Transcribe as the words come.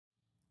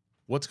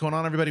What's going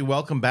on, everybody?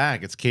 Welcome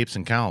back. It's Capes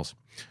and Cowls.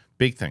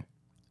 Big thing.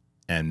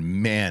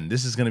 And man,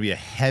 this is going to be a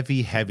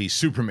heavy, heavy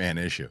Superman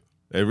issue.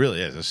 It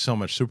really is. There's so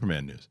much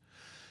Superman news.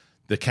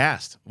 The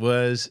cast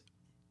was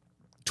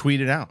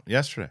tweeted out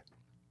yesterday.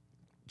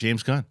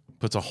 James Gunn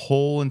puts a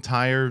whole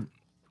entire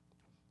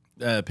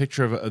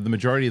picture of the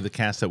majority of the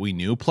cast that we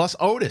knew, plus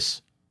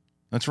Otis.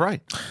 That's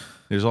right.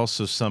 There's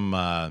also some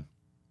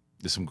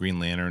Green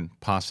Lantern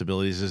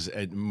possibilities.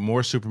 There's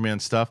more Superman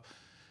stuff.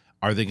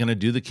 Are they going to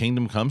do the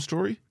Kingdom Come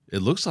story?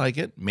 It looks like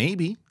it.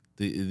 Maybe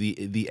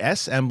the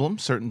S emblem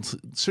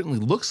certainly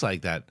looks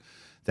like that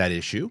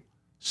issue.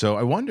 So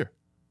I wonder.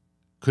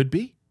 Could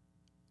be.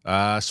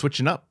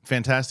 Switching up.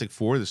 Fantastic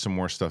Four. There's some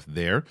more stuff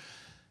there.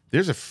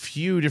 There's a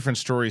few different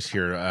stories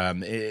here.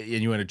 And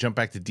you want to jump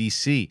back to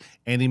DC.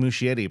 Andy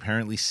Moschetti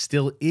apparently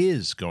still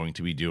is going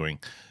to be doing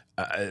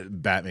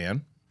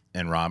Batman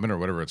and Robin, or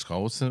whatever it's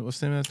called. What's the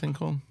name of that thing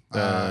called?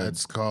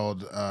 It's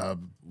called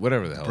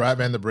whatever the hell.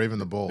 Batman, the Brave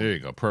and the Bold. There you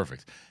go.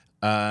 Perfect.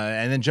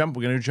 And then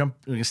we're gonna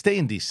stay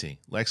in DC.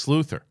 Lex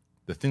Luthor.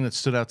 The thing that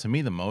stood out to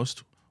me the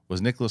most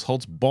was Nicholas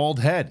Holt's bald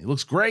head. He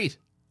looks great.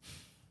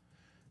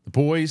 The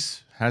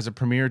Boys has a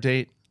premiere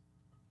date.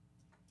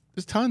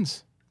 There's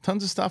tons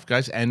of stuff,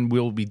 guys, and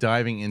we'll be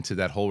diving into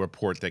that whole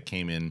report that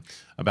came in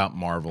about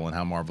Marvel and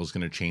how Marvel's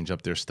going to change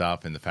up their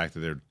stuff, and the fact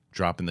that they're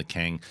dropping the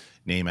Kang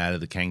name out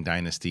of the Kang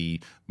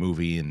Dynasty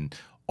movie and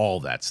all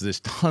that. So there's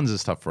tons of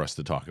stuff for us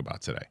to talk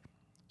about today.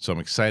 So I'm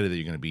excited that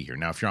you're going to be here.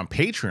 Now, if you're on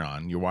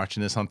Patreon, you're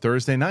watching this on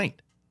Thursday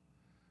night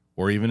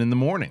or even in the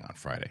morning on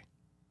Friday.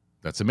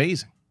 That's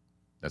amazing.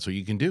 That's what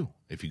you can do.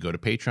 If you go to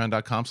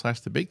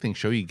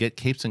patreon.com/thebigthingshow, you get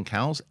Capes and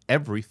Cowls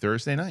every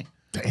Thursday night.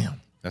 Damn.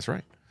 That's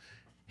right.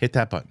 Hit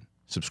that button.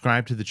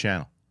 Subscribe to the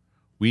channel.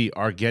 We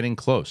are getting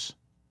close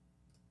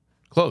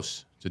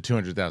to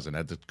 200,000.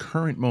 At the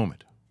current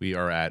moment, we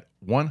are at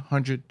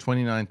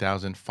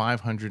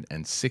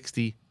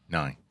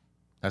 129,569.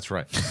 That's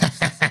right.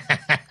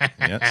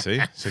 Yeah, see?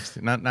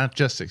 60, not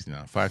just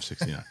 69,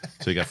 569.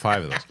 So you got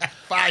 5 of those.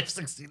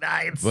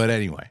 569. But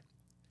anyway,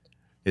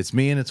 it's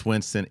me and it's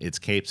Winston. It's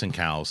Capes and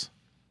Cowls.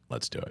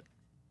 Let's do it.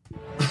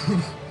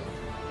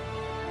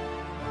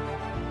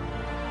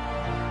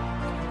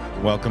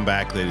 Welcome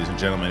back, ladies and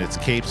gentlemen. It's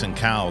Capes and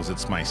Cowls.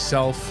 It's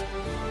myself,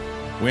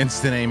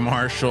 Winston A.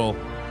 Marshall,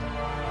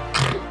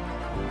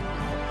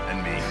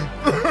 and me.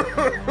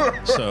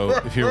 So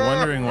if you're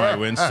wondering why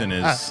Winston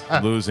is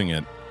losing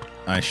it,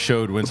 I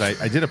showed Winston.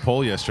 I did a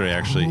poll yesterday,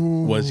 actually.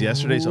 Was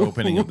yesterday's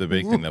opening of The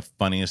Big Thing the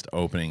funniest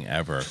opening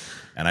ever?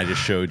 And I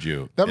just showed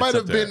you. That might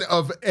have been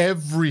of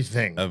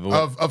everything.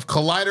 Of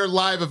Collider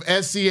Live, of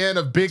SCN,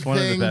 of Big Thing. One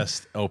of the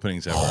best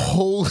openings ever.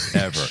 Holy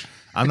ever.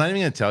 I'm not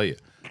even going to tell you.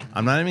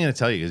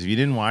 Because if you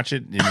didn't watch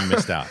it, you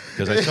missed out.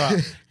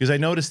 Because I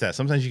noticed that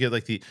sometimes you get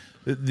like for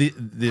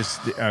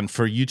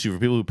YouTube, for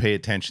people who pay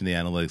attention to the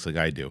analytics like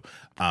I do,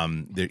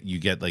 you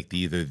get like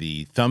either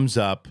the thumbs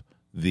up,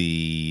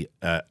 the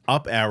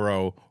up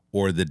arrow,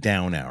 or the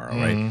down arrow,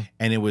 right?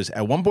 And it was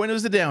at one point it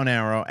was the down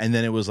arrow, and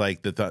then it was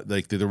like the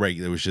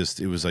regular.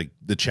 It was like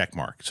the check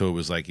mark. So it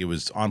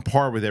was on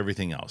par with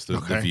everything else, the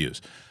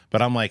views.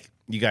 But I'm like,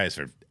 you guys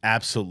are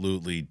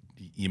absolutely,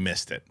 you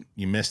missed it.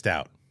 You missed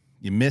out.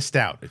 You missed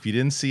out. If you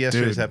didn't see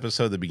yesterday's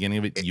episode, the beginning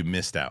of it, you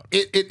missed out.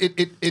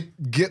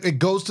 It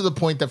goes to the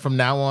point that from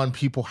now on,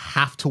 people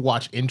have to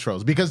watch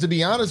intros. Because to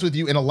be honest with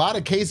you, in a lot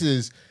of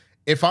cases,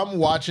 if I'm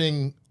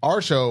watching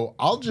our show,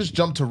 I'll just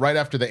jump to right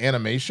after the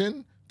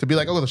animation to be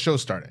like, oh, the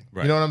show's starting.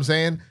 Right. You know what I'm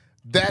saying?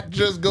 That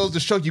just goes to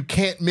show you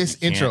can't miss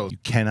intros. You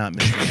cannot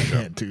miss the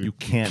intro. Dude. You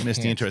can't miss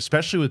the intro,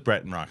 especially with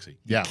Brett and Roxy.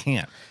 You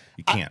can't.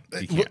 You can't.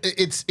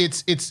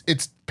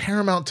 It's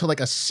paramount to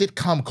like a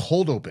sitcom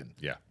cold open.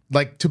 Yeah.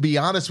 Like, to be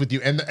honest with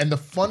you, and the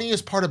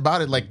funniest part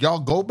about it, like, y'all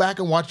go back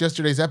and watch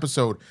yesterday's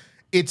episode.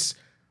 It's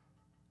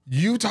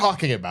you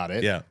talking about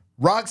it. Yeah.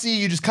 Roxy,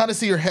 you just kind of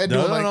see your head.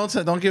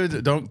 Don't give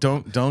it. Don't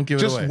give it away.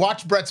 Just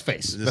watch Brett's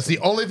face. That's the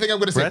only thing I'm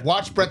going to say.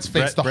 Watch Brett's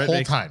face the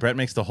whole time. Brett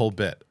makes the whole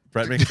bit.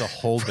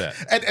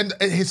 and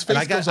his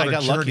face goes on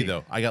a journey.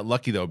 I got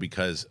lucky though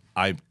because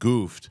I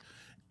goofed.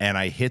 And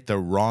I hit the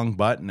wrong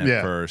button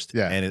at first,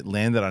 and it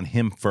landed on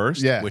him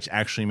first, which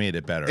actually made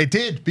it better. It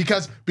did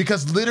because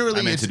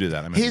literally, I meant to do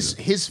that.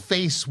 His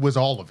face was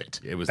all of it.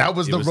 That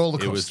was the roller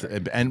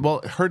coaster.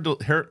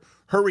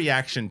 Her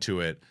reaction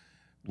to it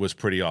was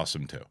pretty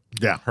awesome too.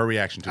 Yeah, her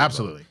reaction to it.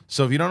 Absolutely.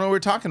 So if you don't know what we're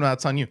talking about,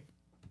 it's on you.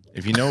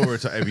 If you know what we're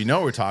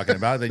talking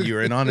about, then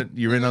you're in on it.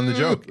 You're in on the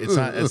joke. It's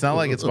not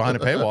like it's behind a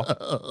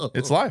paywall.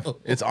 It's live.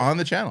 It's on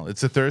the channel.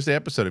 It's a Thursday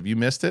episode. If you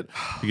missed it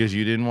because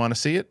you didn't want to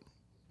see it,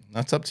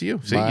 that's up to you.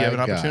 See, you have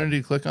an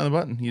opportunity to click on the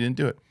button. You didn't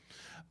do it.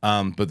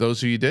 But those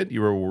who you did,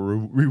 you were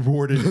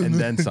rewarded and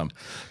then some.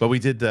 But we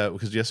did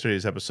because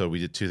yesterday's episode, we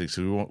did 2 things.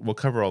 So we'll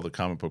cover all the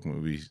comic book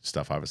movie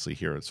stuff, obviously,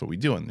 here. That's what we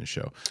do on this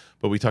show.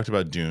 But we talked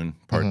about Dune,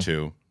 Part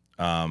 2.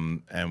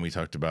 And we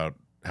talked about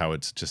how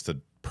it's just a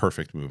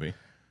perfect movie.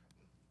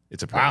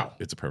 It's a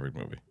It's a perfect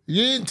movie.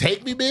 You didn't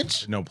take me,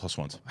 bitch. No plus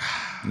ones.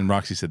 And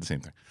Roxy said the same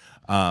thing.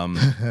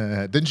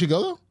 Didn't she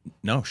go though?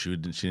 No, she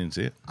didn't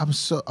see it. I'm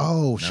so.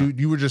 Oh, shoot!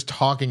 You were just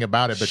talking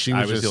about it, but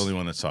I was the only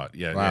one that saw it.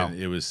 Yeah, Wow. and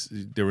it was.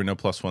 There were no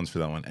plus ones for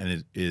that one, and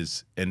it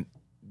is. And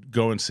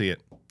go and see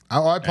it.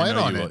 Oh, I plan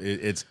on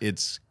it.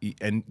 It's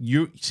and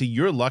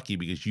you're lucky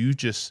because you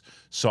just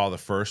saw the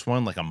first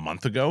one like a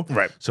month ago,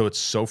 right? So it's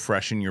so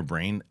fresh in your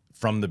brain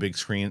from the big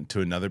screen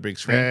to another big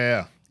screen.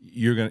 Yeah.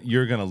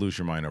 You're gonna lose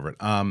your mind over it.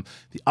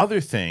 The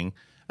other thing.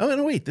 Oh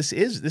no! Wait, this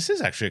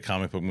is actually a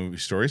comic book movie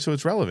story, so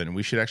it's relevant, and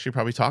we should actually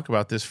probably talk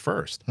about this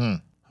first. All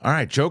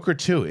right, Joker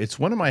 2. It's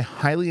one of my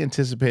highly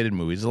anticipated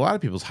movies. A lot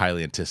of people's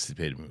highly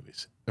anticipated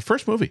movies. The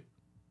first movie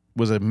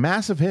was a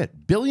massive hit,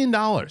 $1 billion.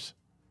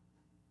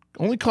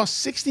 Only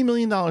cost $60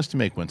 million to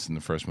make, Winston,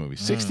 the first movie.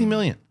 $60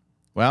 million.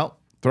 Well,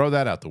 throw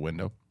that out the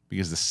window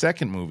because the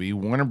second movie,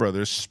 Warner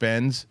Brothers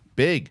spends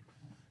big.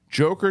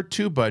 Joker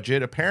 2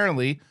 budget,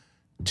 apparently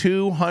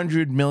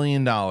 $200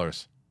 million.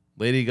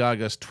 Lady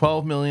Gaga's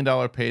 $12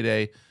 million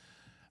payday,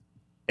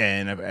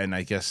 and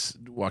I guess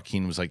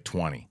Joaquin was like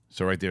 20.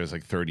 So right there is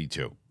like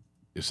 32.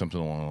 There's something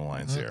along the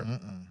lines there.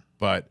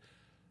 But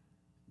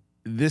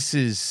this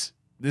is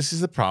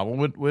the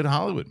problem with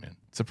Hollywood, man.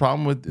 It's a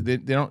problem with they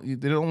don't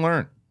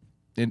learn.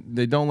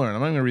 They don't learn.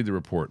 I'm not going to read the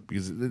report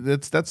because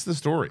that's the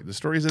story. The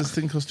story is this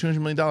thing costs $200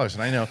 million,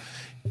 and I know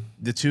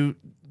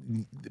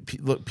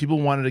people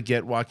wanted to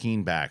get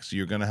Joaquin back, so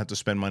you're going to have to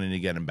spend money to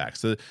get him back.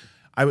 So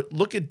I would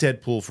look at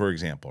Deadpool, for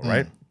example,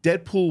 right?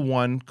 Deadpool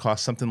 1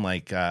 cost something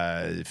like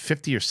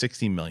 50 or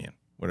 60 million,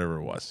 whatever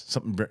it was.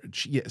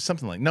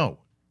 Something like, no,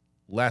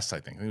 less, I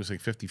think it was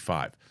like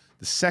 55.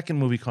 The second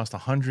movie cost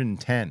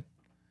 110.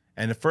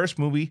 And the first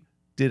movie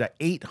did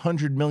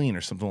 800 million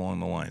or something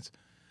along the lines.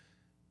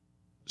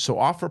 So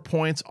offer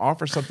points,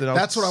 offer something else.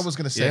 That's what I was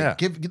going to say. Yeah.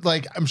 Give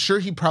I'm sure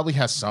he probably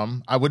has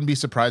some. I wouldn't be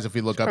surprised if we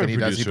look up and he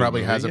does. He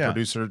probably has a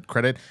producer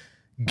credit.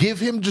 Give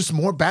him just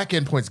more back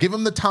end points. Give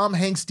him the Tom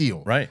Hanks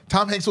deal. Right.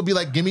 Tom Hanks will be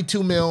like, give me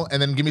 $2 million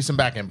and then give me some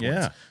back end points.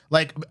 Yeah.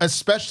 Like,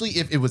 especially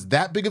if it was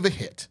that big of a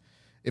hit.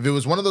 If it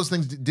was one of those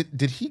things,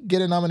 did he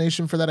get a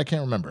nomination for that? I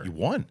can't remember. He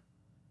won.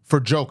 For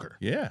Joker.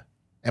 Yeah.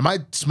 Am I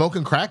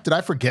smoking crack? Did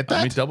I forget that?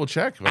 Let me double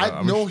check.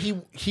 I know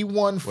he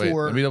won for. Wait,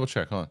 let me double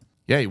check. Hold on.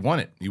 Yeah, he won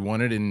it. He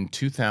won it in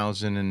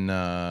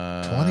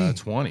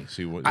 2020.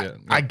 So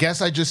I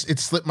guess it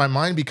slipped my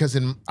mind because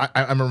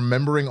I'm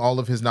remembering all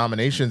of his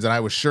nominations, and I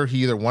was sure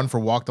he either won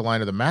for Walk the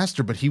Line or The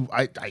Master, but he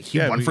won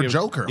for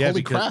Joker.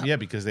 Holy crap! Yeah,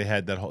 because they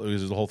had that whole. It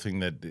was the whole thing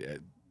that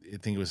I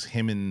think it was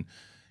him and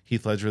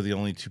Heath Ledger are the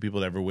only two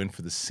people to ever win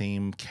for the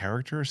same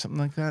character or something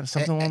like that.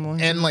 Something along the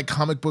lines. And like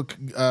comic book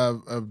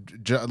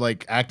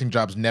like acting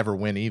jobs never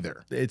win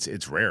either.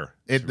 It's rare.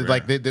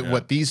 Like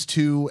what these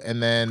two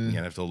and then you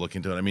have to look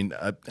into it. I mean,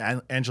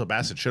 Angela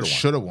Bassett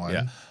should have won.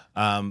 Yeah.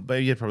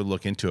 But you had to probably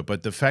look into it.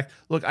 But the fact,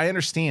 look, I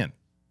understand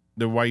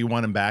why you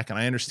want him back, and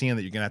I understand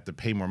that you're gonna have to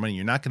pay more money.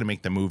 You're not gonna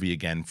make the movie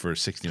again for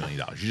 $60 million.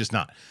 You're just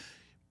not.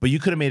 But you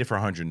could have made it for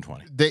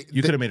 120.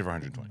 You could have made it for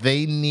 120.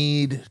 They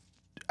need.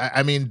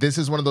 I mean, this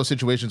is one of those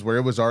situations where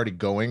it was already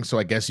going, so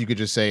I guess you could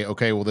just say,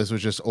 okay, well, this was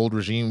just old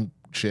regime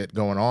shit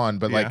going on,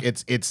 but like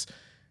it's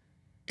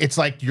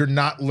like you're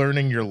not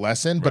learning your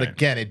lesson. But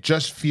again, it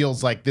just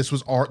feels like this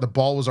was the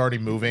ball was already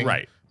moving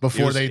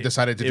before they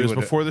decided to do it. It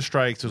was before the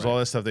strikes. It was all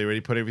that stuff. They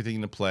already put everything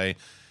into play,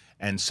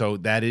 and so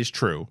that is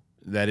true.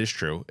 That is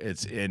true.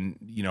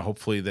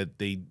 Hopefully that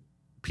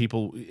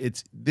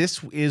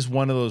this is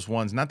one of those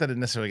ones. Not that it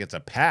necessarily gets a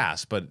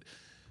pass, but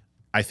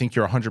I think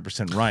you're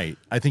 100% right.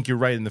 I think you're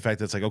right in the fact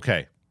that it's like,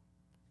 okay,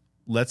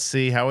 let's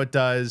see how it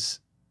does.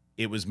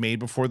 It was made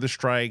before the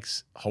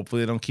strikes.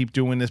 Hopefully they don't keep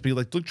doing this. But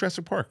look,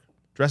 Jurassic Park.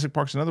 Jurassic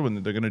Park's another one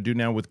that they're going to do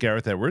now with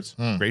Gareth Edwards.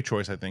 Great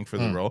choice, I think, for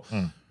the role.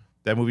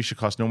 That movie should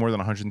cost no more than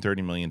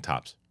 130 million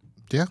tops.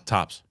 Yeah.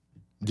 Tops.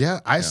 Yeah.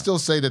 I still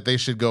say that they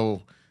should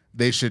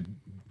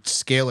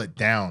scale it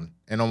down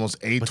and almost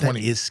A20. But that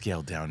is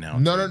scaled down now.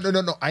 No.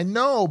 I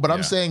know, but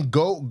I'm saying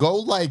go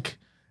like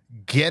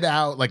Get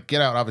Out. Like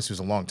Get Out obviously was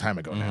a long time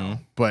ago now,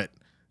 but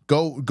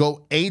go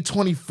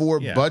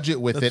A24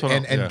 budget with it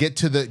and get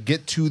to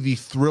the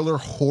thriller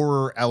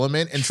horror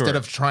element instead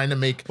of trying to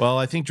make. Well,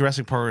 I think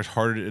Jurassic Park is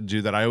harder to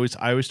do that. I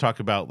always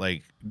talk about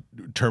like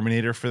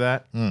Terminator for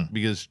that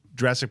because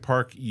Jurassic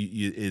Park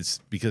is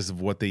because of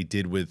what they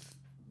did with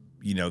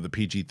the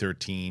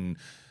PG-13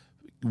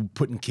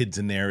 putting kids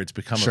in there. It's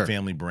become a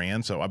family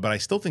brand. So, but I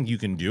still think you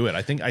can do it.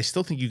 I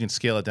still think you can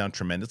scale it down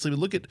tremendously. But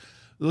look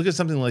at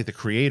something like The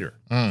Creator.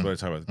 That's what I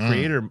talk about. The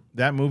Creator,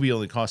 that movie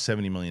only cost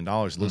 $70 million.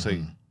 It looks like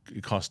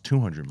it cost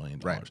 $200 million.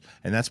 Right.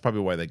 And that's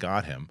probably why they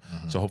got him.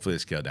 So hopefully they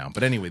scale down.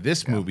 But anyway,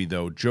 this movie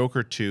though,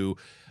 Joker 2,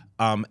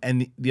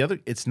 and the other,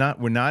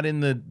 we're not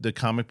in the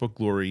comic book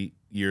glory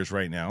years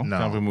right now. No.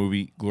 Comic book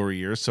movie glory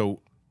years.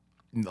 So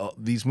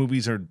these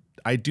movies are,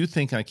 I do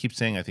think, and I keep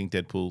saying, I think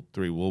Deadpool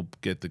 3 will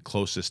get the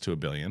closest to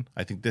 $1 billion.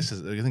 I think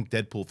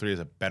Deadpool 3 has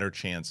a better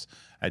chance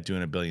at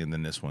doing $1 billion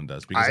than this one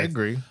does. Because I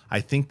agree. I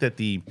think that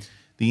the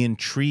the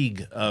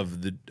intrigue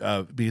of the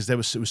because it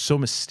was so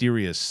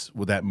mysterious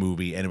with that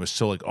movie, and it was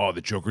so like, oh, the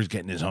Joker's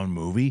getting his own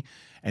movie,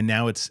 and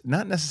now it's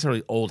not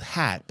necessarily old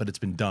hat, but it's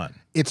been done.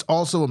 It's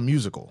also a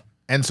musical,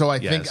 and so I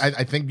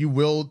think you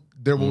will.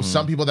 There will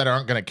some people that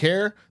aren't going to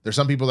care. There's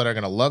some people that are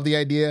going to love the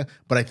idea,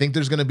 but I think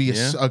there's going to be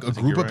a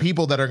group of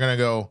people that are going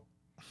to go,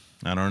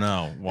 I don't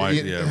know why.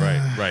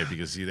 Right.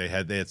 Because they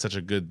had such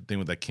a good thing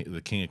with the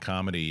King of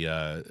Comedy,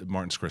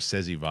 Martin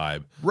Scorsese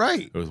vibe,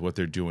 right? With what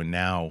they're doing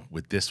now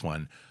with this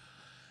one.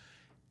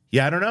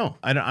 Yeah, I don't know.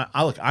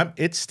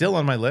 It's still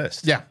on my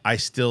list. Yeah, I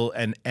still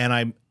and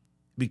I'm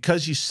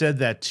because you said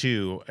that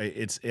too.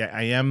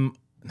 I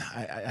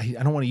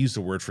don't want to use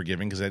the word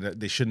forgiving because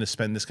they shouldn't have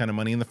spent this kind of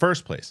money in the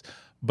first place.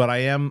 But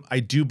I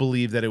do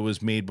believe that it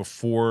was made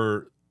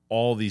before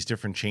all these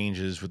different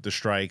changes with the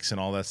strikes and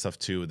all that stuff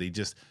too.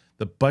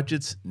 The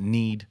budgets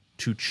need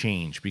to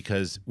change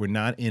because we're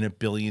not in $1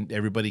 billion.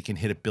 Everybody can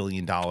hit $1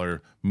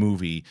 billion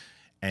movie,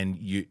 and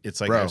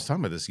it's like I was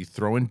talking about this. You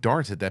throw in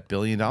darts at that $1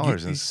 billion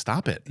and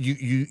stop it.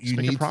 You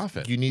make a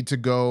profit. You need to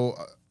go.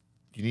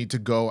 You need to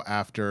go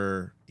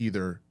after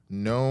either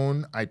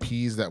known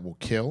IPs that will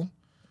kill,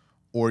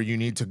 or you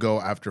need to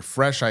go after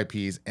fresh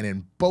IPs, and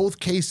in both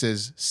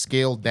cases,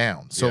 scale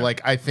down. So,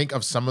 like, I think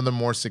of some of the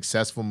more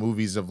successful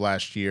movies of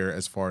last year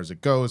as far as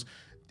it goes,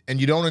 and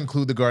you don't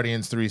include the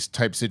Guardians 3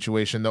 type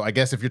situation, though. I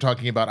guess if you're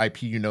talking about IP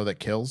that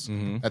kills,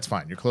 that's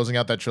fine. You're closing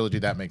out that trilogy.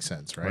 That makes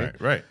sense, right?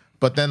 Right.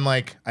 But then,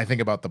 like, I think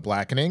about The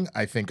Blackening.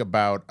 I think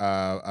about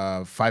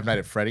Five Nights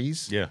at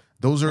Freddy's. Yeah.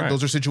 Those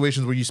are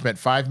situations where you spent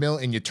 $5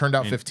 million and you turned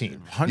out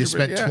 15. You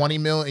spent $20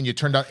 million and you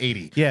turned out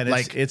 80. Yeah, and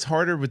like it's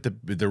harder with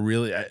the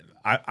really.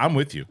 I'm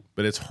with you,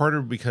 but it's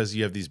harder because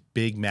you have these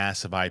big,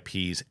 massive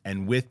IPs,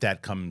 and with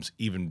that comes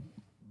even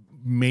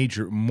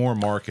more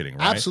marketing.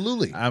 Right?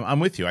 Absolutely, I'm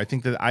with you. I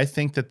think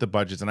that the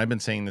budgets, and I've been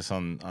saying this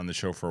on the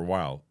show for a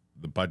while,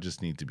 the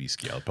budgets need to be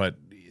scaled, but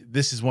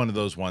this is one of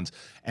those ones,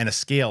 and a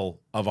scale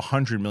of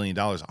 $100 million.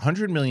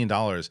 $100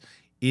 million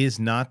is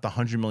not the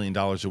 $100 million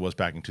it was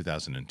back in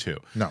 2002.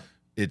 No.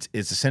 It's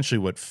essentially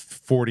what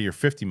 $40 or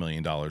 $50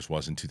 million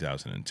was in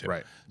 2002.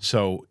 Right.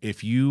 So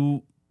if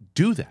you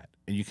do that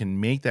and you can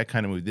make that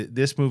kind of movie,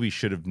 this movie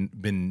should have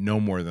been no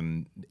more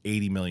than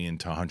 $80 million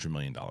to $100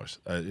 million,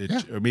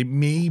 or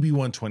maybe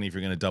 120 if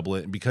you're going to double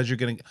it. And because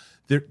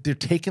they're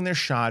taking their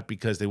shot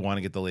because they want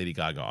to get the Lady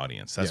Gaga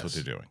audience. That's what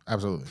they're doing.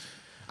 Absolutely.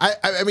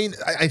 I mean,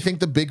 I think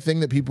the big thing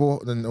that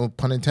people, no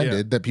pun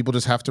intended, that people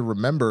just have to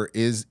remember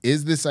is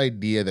this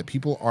idea that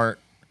people aren't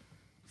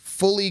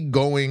fully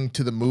going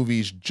to the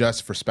movies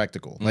just for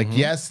spectacle. Like,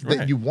 yes,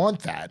 that you want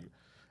that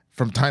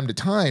from time to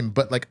time,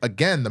 but like,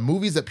 again, the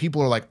movies that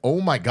people are like,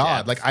 oh my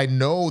God, like I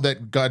know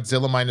that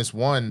Godzilla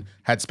 -1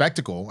 had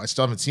spectacle. I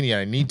still haven't seen it yet.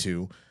 I need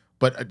to.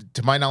 But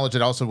to my knowledge,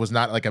 it also was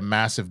not like a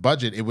massive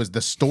budget. It was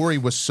the story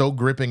was so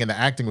gripping and the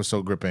acting was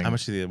so gripping. How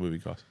much did the movie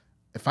cost?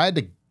 If I had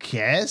to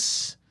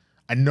guess,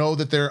 I know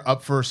that they're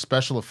up for a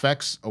special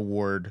effects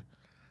award.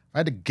 If I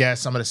had to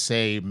guess, I'm going to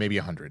say maybe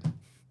 100.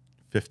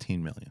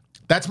 15 million.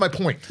 That's my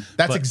point.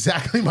 That's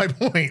exactly my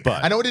point.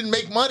 But I know it didn't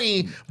make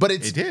money, but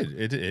it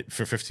did. It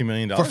for $15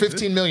 million. For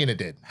 $15 million, it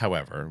did.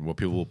 However, what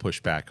people will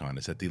push back on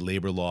is that the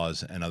labor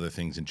laws and other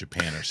things in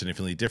Japan are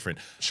significantly different.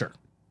 Sure.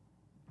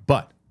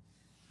 But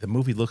the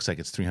movie looks like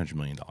it's $300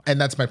 million. And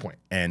that's my point.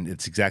 And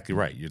it's exactly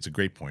right. It's a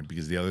great point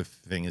because the other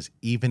thing is,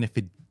 even if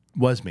it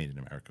was made in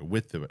America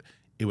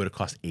it would have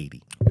cost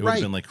 80. It would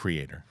have been like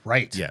Creator.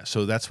 Right. Yeah.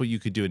 So that's what you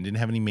could do. And didn't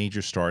have any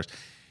major stars.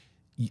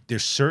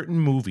 There's certain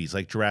movies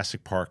like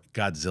Jurassic Park,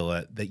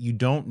 Godzilla, that you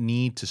don't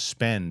need to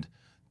spend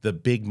the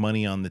big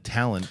money on the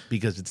talent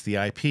because it's the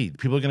IP.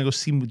 People are going to go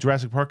see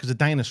Jurassic Park because of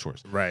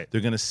dinosaurs. Right.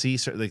 They're going to see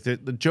like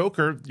the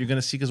Joker. You're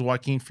going to see because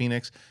Joaquin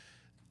Phoenix.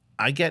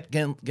 I get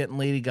getting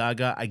Lady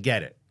Gaga. I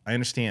get it. I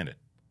understand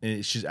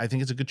it. I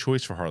think it's a good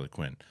choice for Harley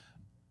Quinn.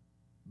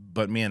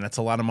 But man, that's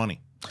a lot of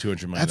money.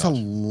 $200 million. That's a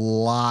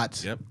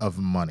lot of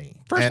money.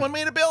 First one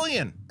made $1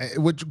 billion.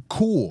 Which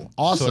cool,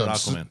 awesome.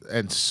 So did Aquaman.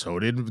 And so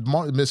did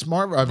Miss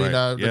Marvel. I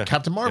mean,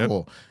 Captain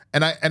Marvel.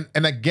 Yep.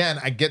 And again,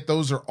 I get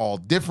those are all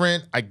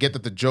different. I get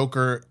that the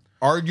Joker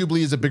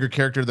arguably is a bigger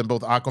character than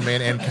both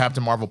Aquaman and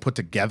Captain Marvel put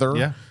together.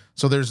 Yeah.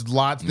 So there's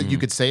lots that you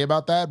could say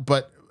about that,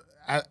 but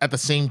at the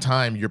same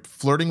time, you're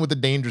flirting with a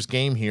dangerous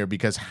game here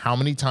because how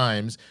many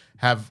times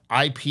have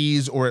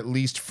IPs or at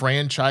least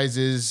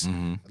franchises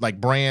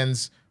like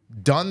brands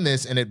done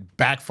this and it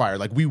backfired?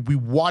 Like we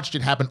watched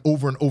it happen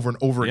over and over and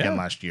over again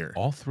last year.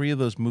 All three of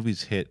those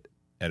movies hit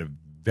at a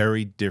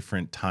very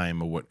different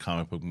time of what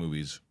comic book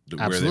movies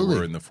where they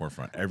were in the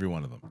forefront. Every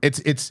one of them.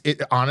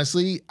 It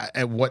honestly,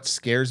 what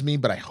scares me,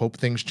 but I hope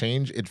things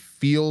change. It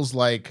feels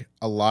like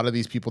a lot of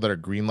these people that are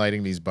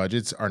greenlighting these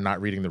budgets are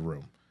not reading the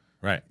room.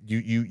 Right.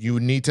 You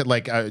need to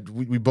like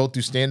we both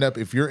do stand up.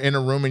 If you're in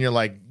a room and you're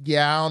like,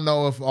 yeah, I don't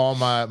know if all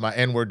my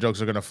N-word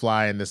jokes are gonna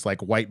fly in this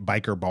like white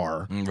biker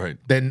bar. Right.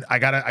 Then I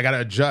gotta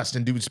adjust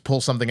and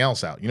pull something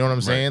else out. You know what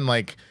I'm saying?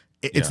 Like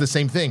it's the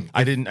same thing.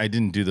 I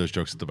didn't do those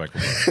jokes at the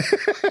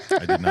biker bar.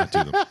 I did not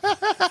do them.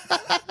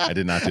 I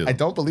did not do them. I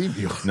don't believe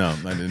you. No,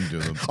 I didn't do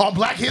them. On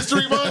Black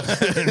History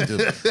Month? I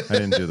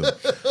didn't do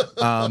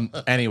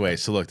them. Anyway,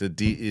 so look,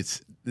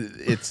 it's.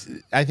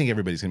 I think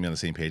everybody's gonna be on the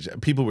same page.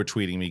 People were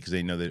tweeting me because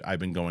they know that I've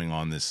been going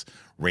on this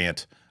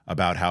rant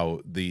about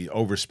how the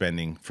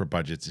overspending for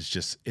budgets is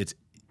just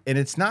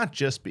it's not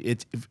just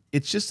it's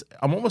just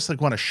I'm almost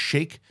like want to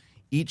shake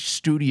each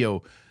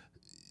studio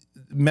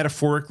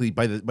metaphorically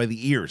by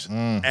the ears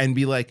and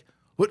be like,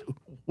 what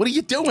are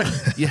you doing?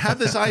 You have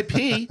this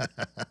IP.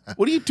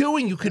 What are you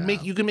doing? You can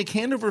make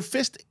hand over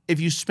fist if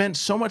you spent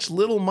so much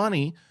little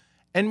money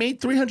and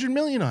made $300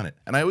 million on it.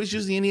 And I always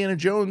use the Indiana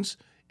Jones.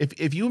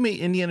 If you made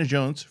Indiana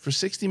Jones for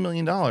 $60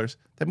 million,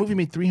 that movie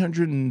made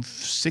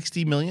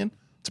 $360 million.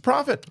 It's a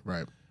profit.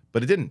 Right.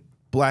 But it didn't.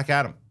 Black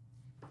Adam.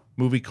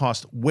 Movie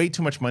cost way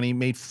too much money,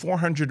 made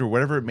 400 or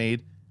whatever it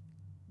made,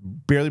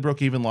 barely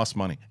broke even, lost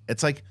money.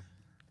 It's like,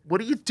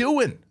 what are you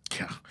doing?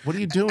 Yeah. What are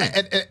you doing?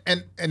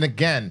 And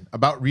again,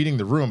 about reading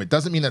the room, it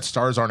doesn't mean that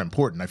stars aren't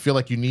important. I feel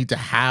like you need to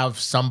have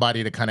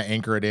somebody to kind of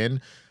anchor it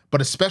in. But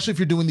especially if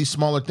you're doing these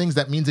smaller things,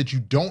 that means that you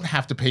don't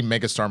have to pay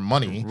megastar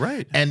money,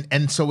 right?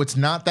 And so it's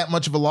not that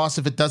much of a loss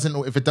if it doesn't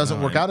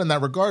work out in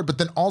that regard. But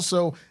then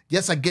also,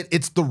 yes, I get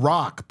it's The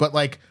Rock, but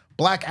like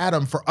Black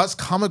Adam for us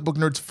comic book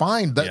nerds,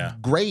 fine,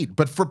 great.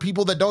 But for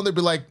people that don't, they'd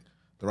be like,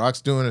 The Rock's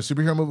doing a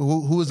superhero movie.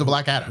 Who is the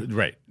Black Adam?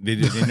 Right? They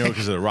know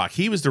because of The Rock.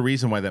 He was the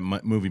reason why that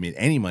movie made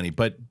any money.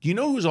 But you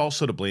know who's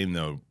also to blame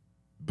though,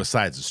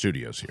 besides the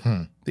studios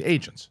here? The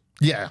agents.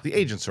 Yeah, the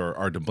agents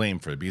are to blame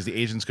for it because the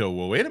agents go,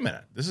 well, wait a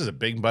minute, this is a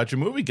big budget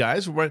movie,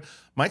 guys.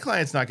 My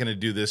client's not going to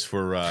do this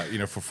for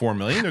for $4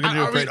 million. They're going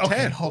to do it for 10.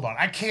 Okay, hold on.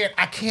 I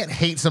can't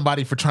hate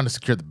somebody for trying to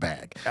secure the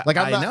bag. Like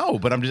I know,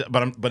 but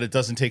it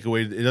doesn't take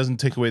away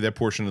that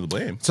portion of the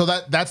blame. So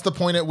that's the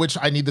point at which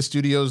I need the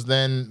studios.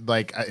 Then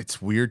like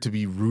it's weird to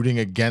be rooting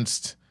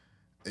against.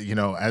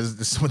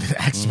 As someone that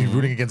actually be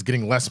rooting against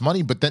getting less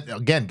money, but then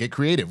again, get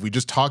creative. We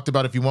just talked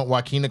about if you want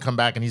Joaquin to come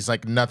back, and he's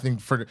like nothing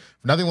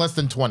less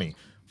than 20.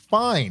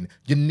 Fine.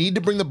 You need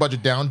to bring the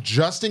budget down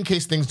just in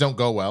case things don't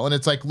go well. And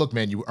it's like, look,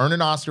 man, you earn an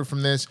Oscar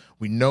from this.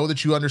 We know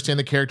that you understand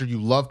the character.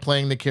 You love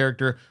playing the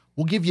character.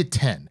 We'll give you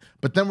 10.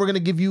 But then we're going to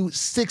give you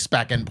 6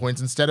 back-end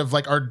points instead of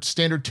like our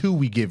standard 2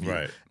 we give you.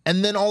 Right.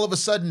 And then all of a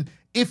sudden,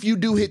 if you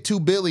do hit 2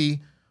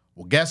 Billy,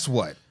 well, guess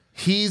what?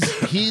 He's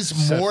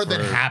more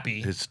than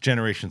happy. His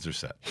generations are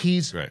set.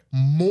 He's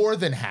more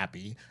than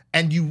happy.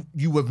 And you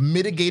have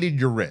mitigated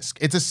your risk.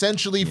 It's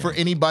essentially for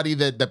anybody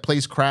that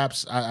plays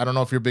craps. I don't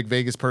know if you're a big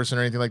Vegas person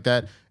or anything like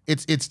that.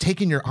 It's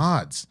taking your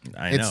odds.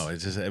 I know.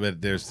 It's just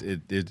but there's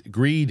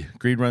greed.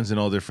 Greed runs in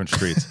all different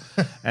streets.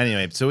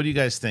 Anyway, so what do you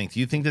guys think? Do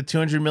you think that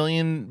 $200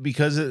 million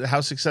because of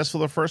how successful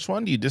the first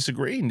one? Do you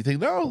disagree? And you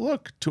think, no,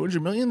 look,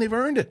 $200 million, they've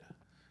earned it.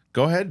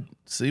 Go ahead,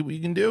 see what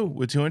you can do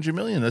with $200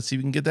 million. Let's see if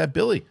we can get that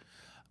Billy.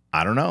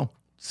 I don't know.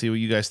 See what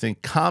you guys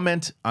think.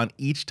 Comment on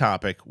each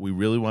topic. We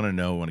really want to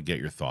know. Want to get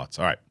your thoughts.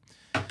 All right.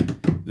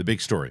 The big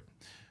story.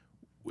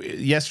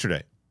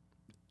 Yesterday,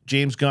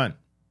 James Gunn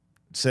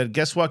said,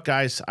 guess what,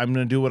 guys? I'm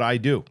going to do what I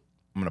do.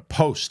 I'm going to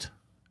post.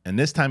 And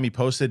this time he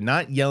posted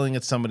not yelling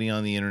at somebody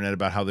on the internet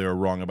about how they were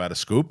wrong about a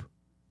scoop.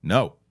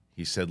 No.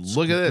 He said,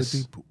 look at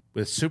this.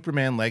 With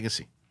Superman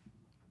Legacy.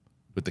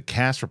 With the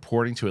cast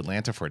reporting to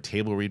Atlanta for a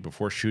table read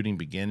before shooting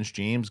begins,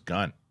 James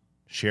Gunn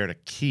shared a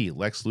key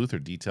Lex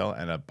Luthor detail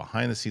and a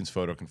behind-the-scenes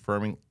photo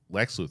confirming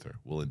Lex Luthor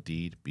will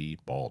indeed be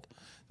bald.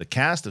 The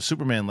cast of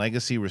Superman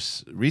Legacy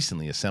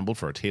recently assembled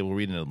for a table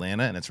read in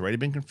Atlanta, and it's already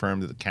been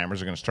confirmed that the cameras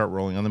are going to start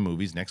rolling on the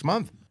movies next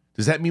month.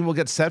 Does that mean we'll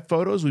get set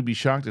photos? We'd be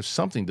shocked if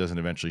something doesn't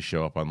eventually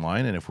show up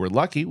online, and if we're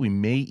lucky, we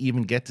may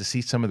even get to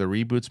see some of the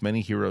reboot's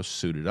many heroes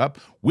suited up,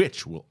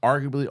 which will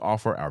arguably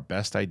offer our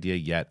best idea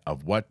yet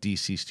of what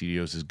DC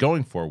Studios is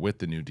going for with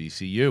the new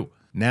DCU.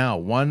 Now,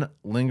 one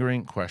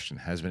lingering question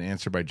has been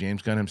answered by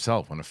James Gunn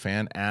himself when a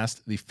fan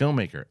asked the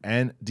filmmaker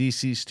and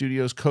DC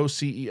Studios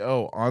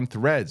co-CEO on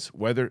Threads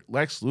whether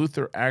Lex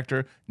Luthor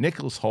actor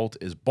Nicholas Holt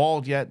is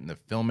bald yet, and the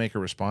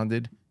filmmaker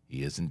responded,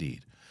 he is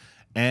indeed.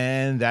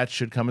 And that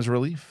should come as a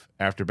relief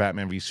after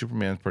Batman v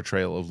Superman's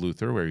portrayal of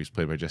Luthor, where he's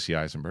played by Jesse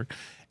Eisenberg.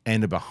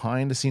 And a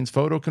behind-the-scenes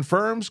photo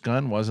confirms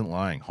Gunn wasn't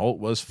lying. Holt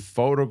was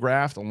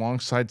photographed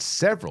alongside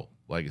several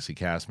Legacy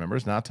cast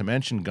members, not to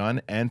mention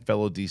Gunn and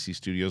fellow DC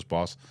Studios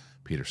boss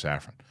Peter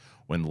Safran.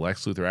 When the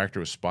Lex Luthor actor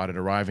was spotted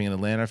arriving in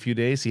Atlanta a few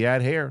days, he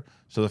had hair,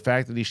 so the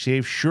fact that he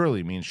shaved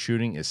surely means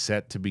shooting is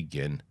set to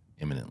begin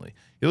imminently.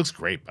 He looks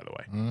great, by the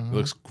way. He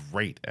looks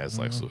great as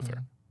Lex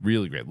Luthor.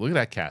 Really great. Look at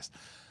that cast.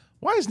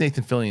 Why is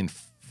Nathan Fillion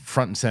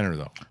front and center,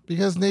 though?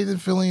 Because Nathan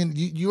Fillion,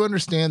 you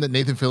understand that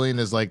Nathan Fillion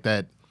is like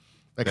that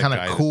kind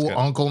of cool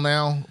uncle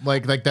now.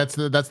 Like that's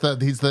the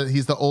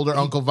he's the older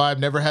uncle vibe.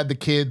 Never had the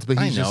kids, but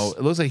he's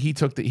it looks like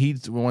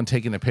he's the one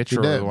taking the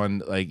picture or the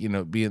one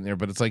being there.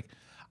 But it's like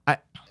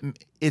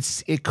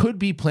it could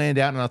be planned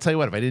out. And I'll tell you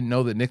what, if I didn't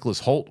know that Nicholas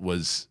Holt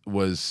was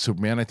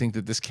Superman, I think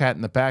that this cat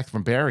in the back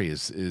from Barry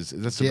is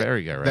that's the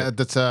Barry guy, right?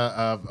 That's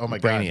oh my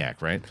god,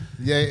 Brainiac, right?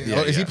 Yeah.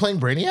 Is he playing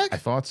Brainiac? I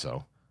thought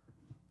so.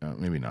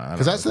 Maybe not.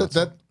 Because that's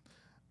that.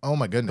 Oh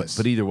my goodness.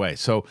 But either way,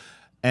 so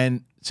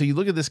And so you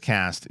look at this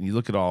cast and you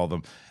look at all of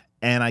them,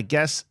 and I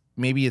guess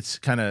maybe it's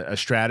kind of a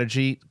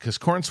strategy because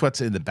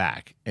Corensweat's in the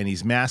back and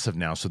he's massive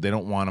now, so they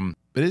don't want him.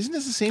 But isn't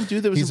this the same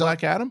dude that was in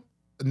Black Adam?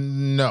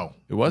 No,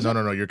 it wasn't.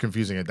 No. You're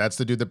confusing it. That's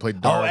the dude that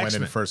played Darwin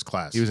in First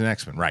Class. He was an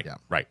X-Men, right? Yeah.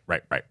 Right.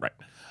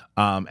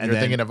 And you're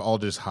thinking of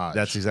Aldous Hodge.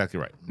 That's exactly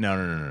right.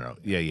 No.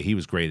 Yeah, he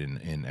was great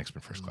in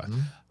X-Men First Class.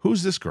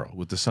 Who's this girl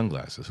with the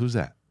sunglasses? Who's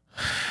that?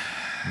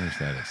 I don't know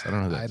who that is. I don't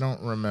know who that is. I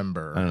don't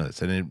remember. I don't know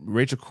this. And then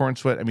Rachel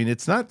Corensweat. I mean,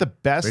 it's not the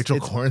best. Rachel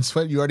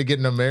Corensweat. You already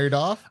getting them married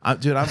off,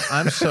 dude.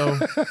 I'm so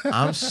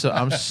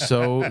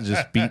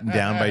just beaten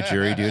down by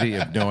jury duty. You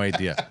have no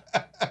idea.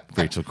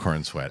 Rachel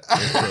Corensweat.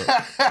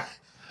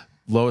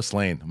 Lois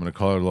Lane. I'm going to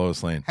call her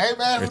Lois Lane. Hey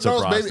man, who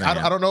knows? Maybe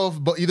I don't know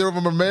if either of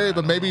them are married,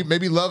 but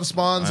maybe love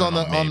spawns on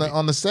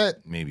the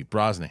set. Maybe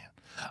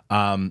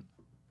Brosnahan.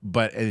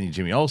 But and then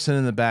Jimmy Olsen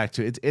in the back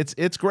too.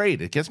 It's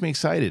great. It gets me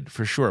excited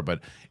for sure.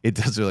 But it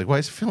does. They're like, why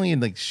is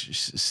Fillion like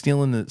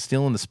stealing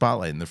the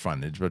spotlight in the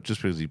front? But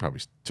just because he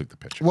probably took the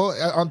picture.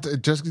 Well,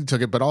 just he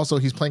took it, but also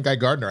he's playing Guy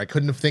Gardner. I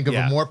couldn't think of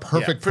a more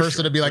perfect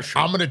person to be like,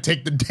 I'm gonna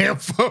take the damn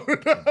photo.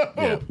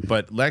 Yeah,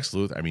 but Lex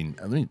Luthor. I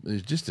mean,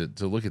 just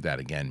to look at that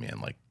again, man.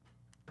 Like,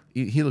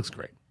 he looks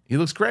great. He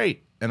looks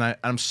great, and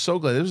I'm so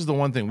glad. This is the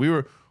one thing we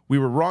were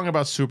wrong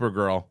about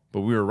Supergirl,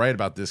 but we were right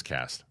about this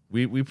cast.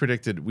 We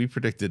predicted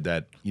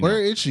that.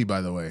 Where is she,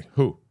 by the way?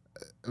 Who?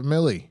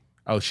 Millie.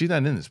 Oh, she's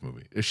not in this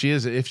movie. If she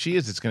is,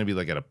 it's going to be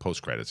like at a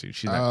post-credit scene.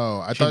 She's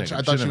not, I thought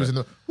she was in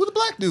the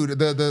black dude,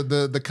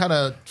 the kind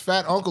of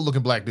fat uncle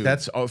looking black dude.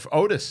 That's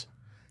Otis.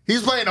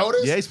 He's playing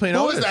Otis. Yeah, he's playing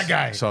Otis. Who is that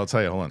guy? So I'll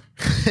tell you. Hold on.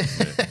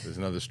 There's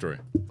another story.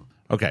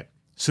 Okay.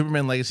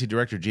 Superman Legacy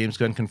director James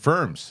Gunn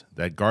confirms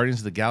that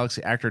Guardians of the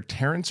Galaxy actor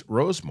Terrence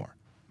Rosemore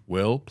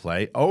will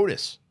play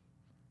Otis.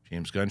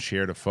 James Gunn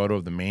shared a photo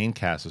of the main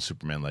cast of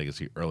Superman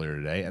Legacy earlier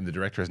today, and the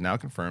director has now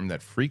confirmed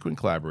that frequent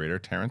collaborator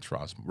Terrence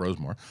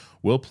Rosemore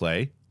will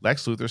play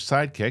Lex Luthor's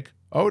sidekick,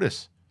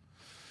 Otis.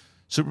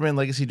 Superman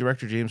Legacy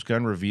director James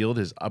Gunn revealed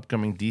his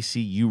upcoming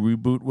DCU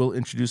reboot will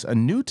introduce a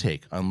new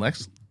take on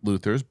Lex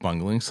Luthor's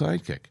bungling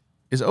sidekick.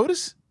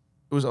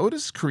 Was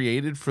Otis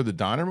created for the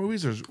Donner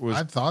movies? Or was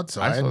I thought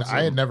so.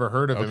 I had never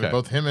heard of him.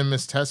 Both him and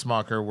Miss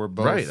Tessmacher were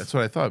both. Right, that's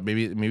what I thought.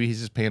 Maybe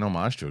he's just paying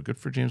homage to it. Good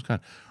for James Gunn.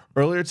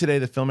 Earlier today,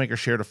 the filmmaker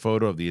shared a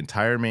photo of the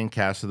entire main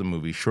cast of the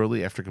movie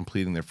shortly after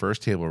completing their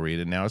first table read,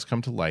 and now it's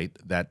come to light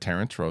that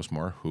Terrence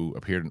Rosemore, who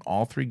appeared in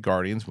all 3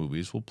 Guardians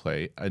movies, will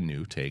play a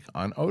new take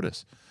on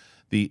Otis.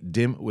 The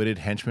dim-witted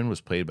henchman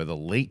was played by the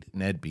late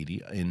Ned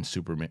Beatty in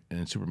Superman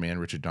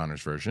Richard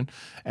Donner's version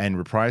and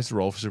reprised the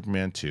role for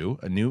Superman 2.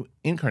 A new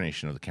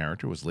incarnation of the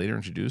character was later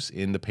introduced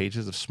in the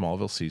pages of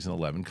Smallville Season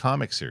 11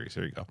 comic series.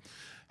 There you go.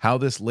 How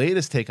this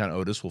latest take on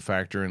Otis will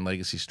factor in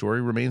Legacy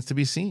story remains to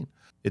be seen.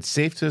 It's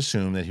safe to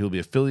assume that he will be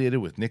affiliated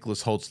with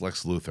Nicholas Holt's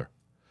Lex Luthor.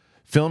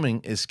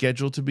 Filming is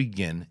scheduled to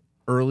begin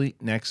early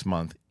next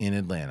month in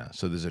Atlanta,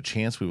 so there's a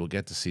chance we will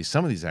get to see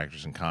some of these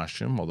actors in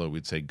costume, although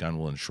we'd say Gunn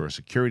will ensure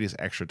security is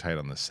extra tight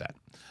on the set.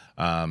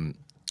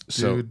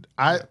 Dude,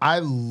 I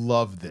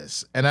love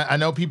this. And I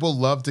know people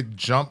love to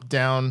jump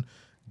down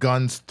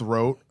Gunn's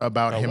throat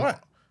about him.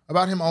 What?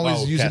 About him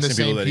always using the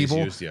same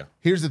people. Yeah.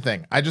 Here's the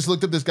thing. I just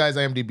looked up this guy's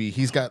IMDb.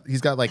 He's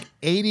got like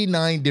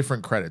 89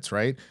 different credits,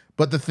 right?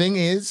 But the thing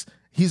is,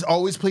 he's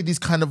always played these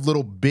kind of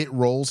little bit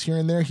roles here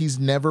and there. He's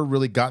never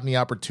really gotten the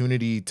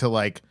opportunity to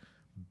like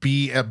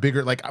be a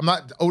bigger, like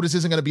Otis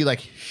isn't going to be like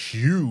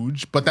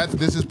huge, but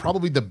this is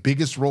probably the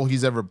biggest role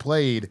he's ever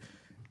played.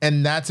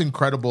 And that's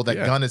incredible that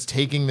Gunn is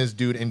taking this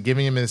dude and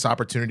giving him this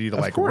opportunity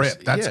to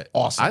rip. That's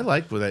awesome. I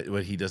like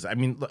what he does. I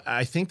mean,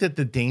 I think that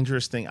the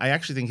dangerous thing, I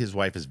actually think his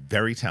wife is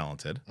very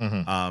talented.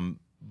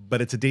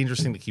 But it's a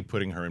dangerous thing to keep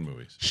putting her in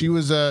movies.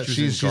 She's the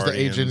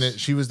agent.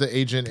 She was the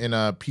agent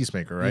in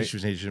Peacemaker, right? Yeah, she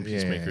was an agent in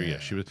Peacemaker. Yeah,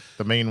 she was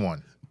the main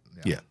one.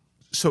 Yeah.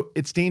 So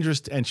it's dangerous,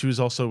 and she was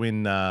also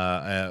in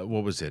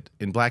what was it?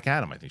 In Black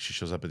Adam, I think she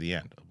shows up at the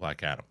end of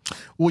Black Adam.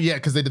 Well, yeah,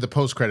 because they did the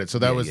post credit, so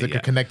that was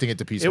connecting it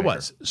to Peacemaker. It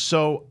was.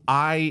 So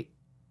I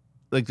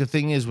like the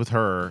thing is with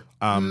her.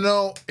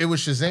 No, it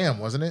was Shazam,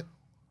 wasn't it?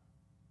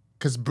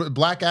 Because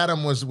Black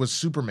Adam was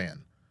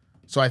Superman.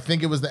 So I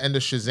think it was the end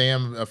of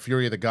Shazam,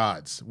 Fury of the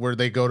Gods, where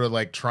they go to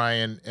like try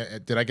and.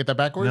 Did I get that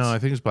backwards? No, I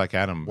think it was Black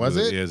Adam. Was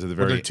it? Yeah,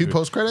 Were there 2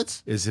 post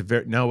credits?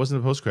 No, it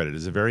wasn't the post credit.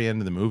 It's the very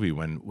end of the movie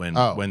when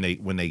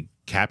they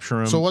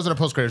capture him. So it wasn't a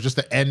post credit. It was just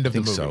the end of the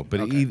movie. So,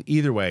 but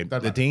either way,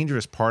 the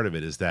dangerous part of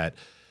it is that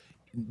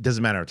it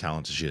doesn't matter how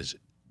talented she is.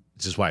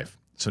 It's his wife.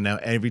 So now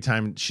every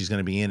time she's going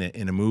to be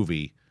in a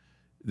movie,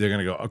 they're going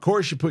to go, of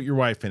course you put your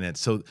wife in it.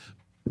 So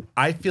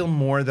I feel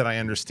more that I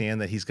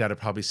understand that he's got to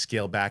probably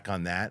scale back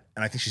on that.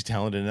 And I think she's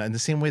talented in the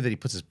same way that he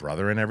puts his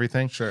brother in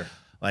everything. Sure.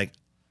 Like,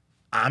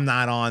 I'm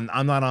not on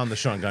the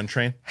Sean Gunn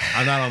train.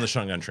 I'm not on the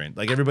Sean Gunn train.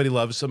 Like, everybody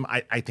loves him.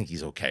 I think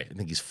he's okay. I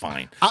think he's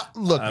fine.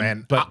 Look,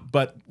 man.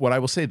 But what I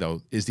will say,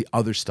 though, is the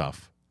other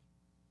stuff,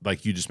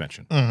 like you just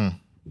mentioned,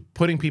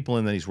 putting people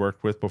in that he's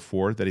worked with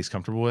before that he's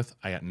comfortable with,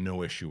 I got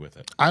no issue with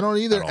it. I don't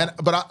either.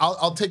 But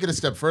I'll take it a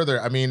step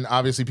further. I mean,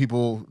 obviously,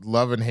 people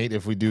love and hate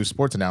if we do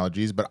sports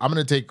analogies, but I'm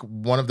going to take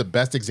one of the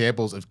best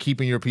examples of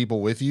keeping your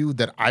people with you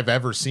that I've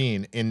ever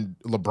seen in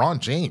LeBron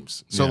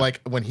James. So,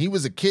 like, when he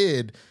was a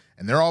kid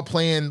and they're all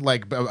playing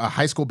like a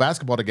high school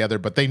basketball together,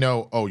 but they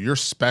know, oh, you're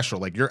special.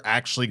 Like, you're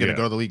actually going to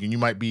go to the league and you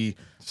might be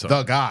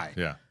the guy.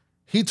 Yeah.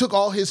 He took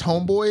all his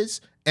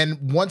homeboys,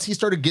 and once he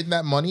started getting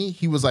that money,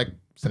 he was like,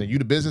 sending you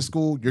to business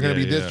school, you're going to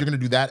be this, you're going to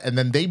do that. And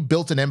then they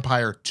built an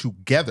empire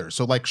together.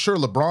 So, like, sure,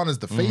 LeBron is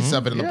the face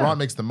of it, and LeBron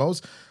makes the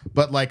most,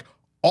 but, like,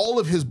 all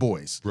of his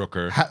boys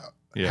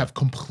have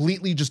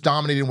completely just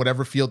dominated in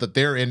whatever field that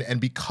they're in.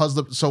 And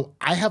so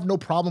I have no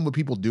problem with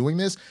people doing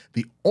this.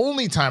 The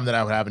only time that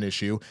I would have an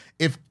issue,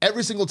 if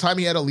every single time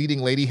he had a leading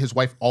lady, his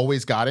wife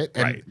always got it.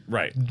 And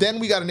then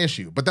we got an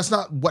issue. But that's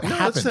not what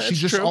happens. She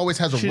just always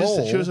has a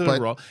role. She has a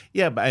role.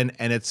 Yeah, but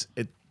it's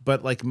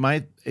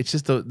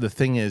just the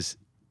thing is,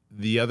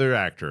 the other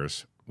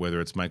actors,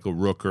 whether it's Michael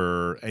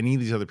Rooker, any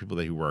of these other people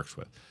that he works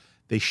with,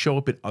 they show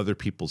up in other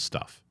people's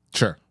stuff.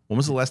 Sure. When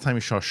was the last time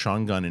you saw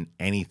Sean Gunn in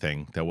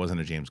anything that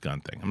wasn't a James Gunn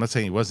thing? I'm not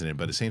saying he wasn't in,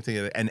 but the same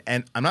thing. And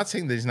I'm not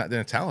saying that they're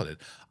not talented.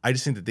 I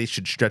just think that they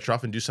should stretch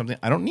off and do something.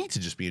 I don't need to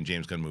just be in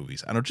James Gunn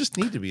movies. I don't just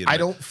need to be in I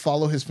don't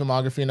follow his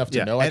filmography enough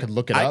to know. I could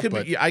look it up.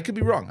 I could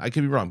be wrong. I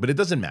could be wrong, but it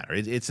doesn't matter.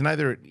 It's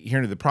neither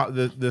here nor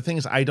there. The thing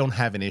is, I don't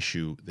have an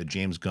issue that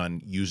James Gunn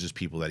uses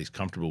people that he's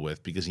comfortable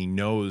with because he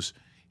knows.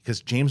 Because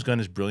James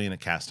Gunn is brilliant at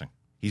casting.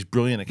 He's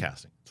brilliant at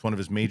casting. It's one of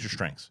his major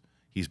strengths.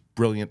 He's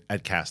brilliant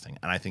at casting.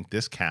 And I think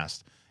this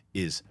cast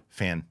is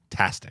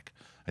fantastic.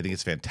 I think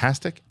it's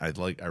fantastic. I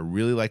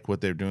really like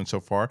what they're doing so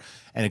far.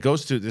 And it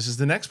goes to, this is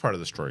the next part of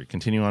the story.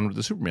 Continue on with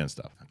the Superman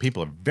stuff.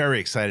 People are very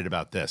excited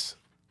about this.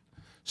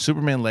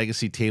 Superman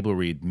Legacy table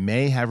read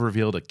may have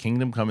revealed a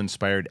Kingdom Come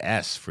inspired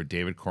S for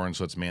David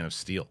Corensweat's Man of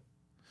Steel.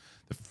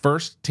 The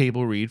first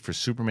table read for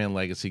Superman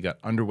Legacy got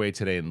underway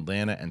today in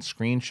Atlanta, and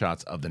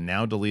screenshots of the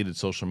now deleted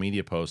social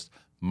media post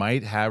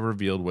might have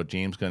revealed what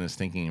James Gunn is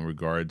thinking in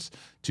regards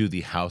to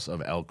the House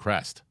of El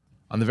Crest.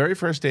 On the very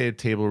first day of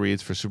table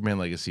reads for Superman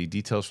Legacy,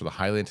 details for the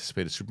highly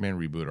anticipated Superman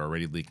reboot are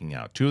already leaking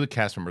out. Two of the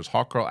cast members,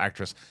 Hawkgirl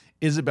actress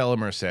Isabella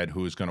Merced,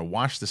 who is going to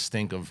wash the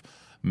stink of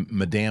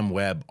Madame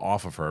Web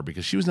off of her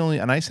because she was the only,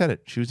 and I said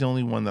it, she was the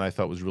only one that I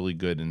thought was really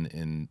good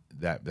in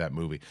that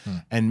movie.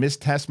 And Miss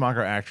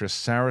Tessmacher actress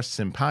Sarah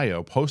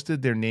Sampaio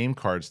posted their name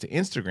cards to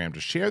Instagram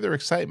to share their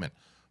excitement,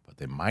 but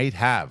they might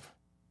have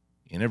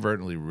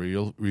inadvertently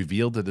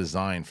revealed the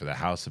design for the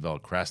House of El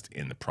Crest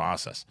in the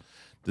process.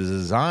 The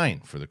design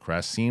for the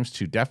crest seems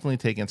to definitely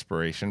take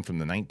inspiration from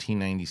the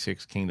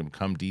 1996 Kingdom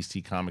Come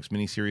DC Comics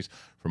miniseries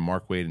from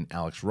Mark Waid and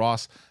Alex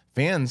Ross.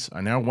 Fans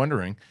are now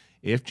wondering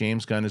if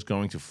James Gunn is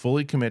going to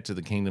fully commit to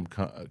the Kingdom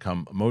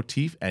Come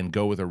motif and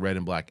go with a red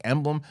and black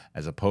emblem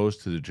as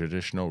opposed to the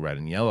traditional red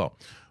and yellow.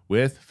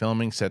 With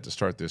filming set to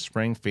start this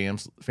spring,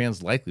 fans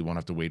likely won't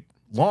have to wait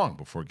long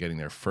before getting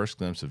their first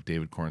glimpse of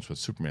David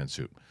Corensweat's Superman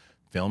suit.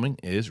 Filming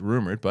is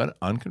rumored but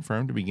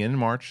unconfirmed to begin in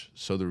March,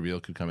 so the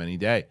reveal could come any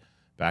day.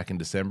 Back in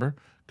December,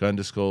 Gunn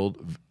disclosed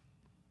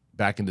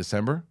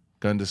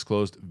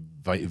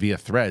via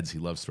Threads, he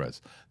loves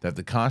Threads, that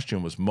the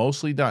costume was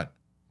mostly done,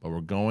 but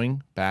we're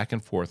going back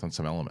and forth on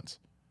some elements.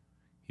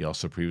 He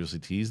also previously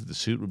teased that the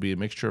suit would be a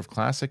mixture of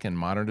classic and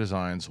modern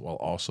designs while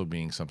also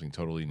being something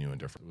totally new and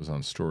different. It was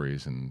on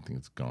Stories, and I think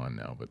it's gone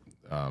now, but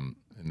and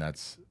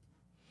that's,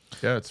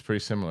 yeah, it's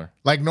pretty similar.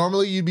 Like,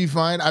 normally you'd be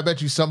fine. I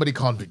bet you somebody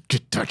called me,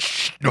 get that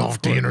shit off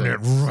the internet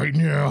right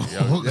now.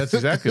 Yeah, that's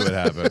exactly what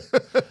happened.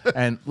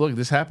 And look,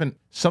 this happened,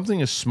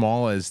 something as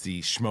small as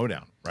the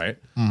Schmodown, right?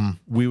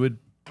 We would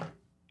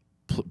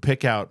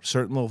pick out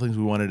certain little things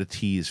we wanted to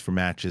tease for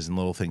matches and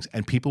little things,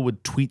 and people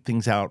would tweet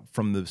things out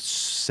from the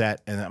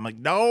set, and I'm like,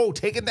 no,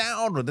 take it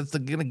down, or that's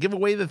going to give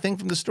away the thing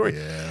from the story.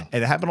 Yeah.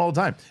 And it happened all the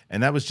time,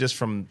 and that was just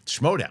from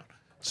Schmodown.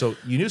 So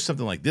you knew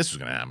something like this was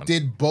going to happen.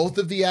 Did both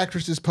of the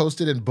actresses post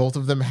it, and both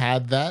of them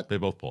had that? They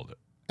both pulled it.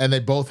 And they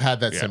both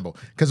had that symbol.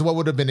 Because what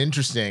would have been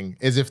interesting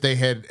is if they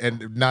had,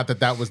 and not that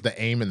that was the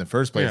aim in the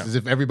first place, is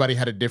if everybody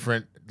had a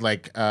different,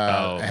 like,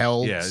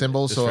 hell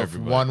symbol. So if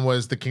one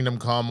was the Kingdom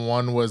Come,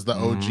 one was the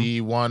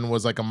OG, one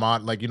was like a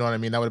mod, like, you know what I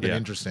mean? That would have been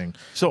interesting.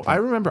 So I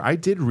remember I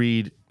did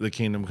read the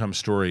Kingdom Come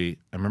story.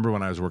 I remember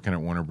when I was working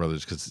at Warner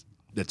Brothers, because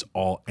that's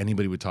all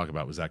anybody would talk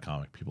about was that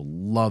comic. People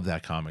love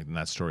that comic and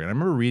that story. And I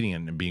remember reading it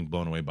and being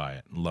blown away by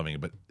it and loving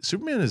it. But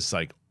Superman is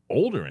like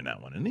older in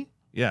that one, isn't he?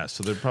 Yeah,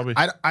 so they're probably.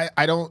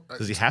 I don't.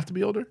 Does he have to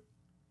be older?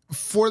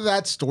 For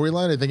that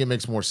storyline, I think it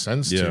makes more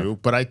sense to.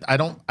 But I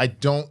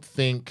don't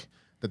think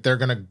that they're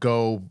gonna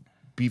go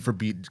beat for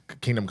beat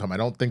Kingdom Come. I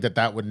don't think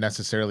that would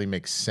necessarily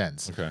make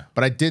sense. Okay.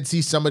 But I did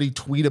see somebody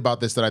tweet about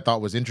this that I thought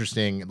was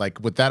interesting,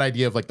 like with that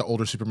idea of like the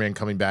older Superman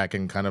coming back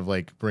and kind of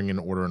like bringing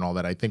order and all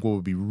that. I think what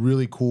would be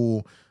really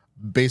cool,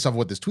 based off of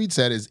what this tweet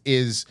said,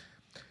 is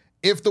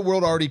if the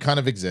world already kind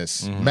of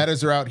exists,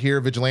 metas are out here,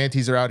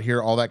 vigilantes are out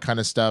here, all that kind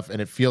of stuff,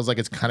 and it feels like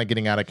it's kind of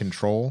getting out of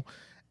control,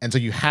 And so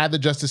you had the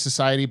Justice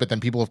Society, but then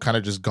people have kind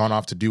of just gone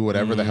off to do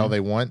whatever the hell they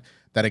want.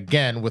 That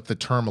again, with the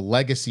term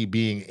legacy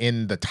being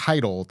in the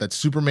title, that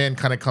Superman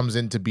kind of comes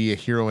in to be a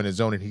hero in his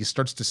own, and he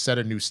starts to set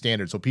a new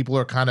standard. So people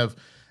are kind of,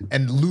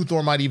 and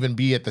Luthor might even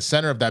be at the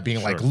center of that,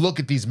 being like, look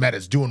at these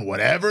metas doing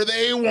whatever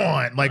they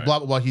want, like blah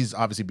blah blah. He's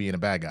obviously being a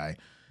bad guy,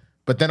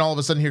 but then all of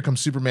a sudden here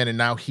comes Superman, and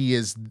now he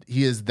is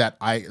that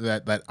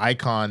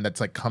icon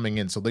that's like coming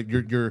in. So that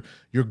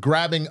you're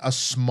grabbing a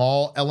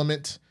small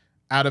element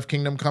out of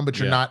Kingdom Come, but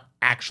you're not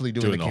actually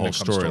doing the whole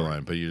Kingdom Come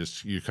storyline, but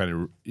you're kind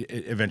of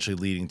eventually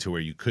leading to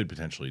where you could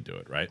potentially do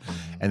it, right?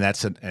 And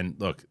and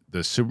look,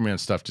 the Superman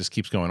stuff just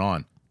keeps going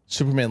on.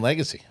 Superman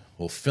Legacy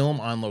will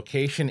film on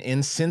location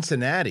in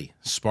Cincinnati,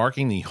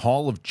 sparking the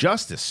Hall of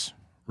Justice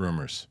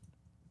rumors.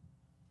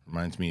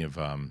 Reminds me of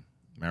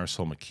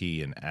Marisol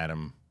McKee and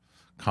Adam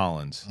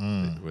Collins,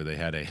 where they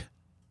had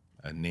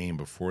a name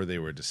before they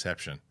were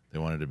Deception. They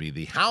wanted to be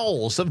the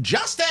Howls of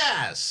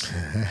Justice.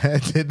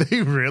 Did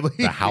they really?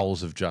 The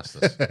Howls of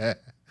Justice.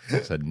 I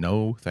said,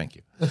 no, thank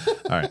you.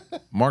 All right.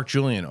 Mark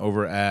Julian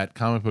over at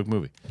Comic Book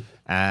Movie.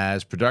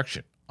 As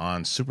production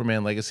on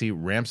Superman Legacy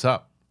ramps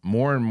up,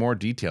 more and more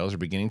details are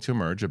beginning to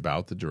emerge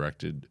about the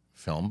directed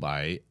film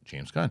by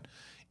James Gunn.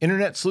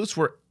 Internet sleuths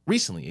were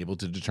recently able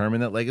to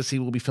determine that Legacy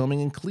will be filming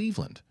in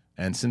Cleveland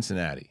and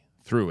Cincinnati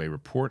through a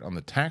report on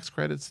the tax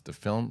credits the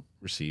film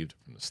received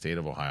from the state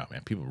of Ohio.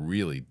 Man, people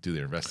really do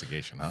their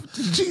investigation, huh?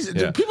 Jesus,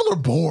 dude, people are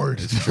bored.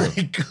 It's true.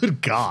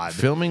 Good God.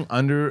 Filming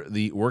under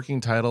the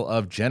working title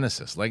of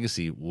Genesis,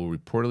 Legacy will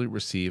reportedly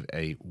receive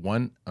a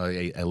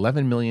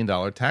 $11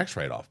 million tax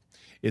write-off.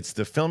 It's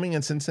the filming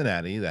in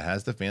Cincinnati that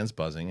has the fans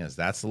buzzing, as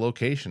that's the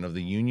location of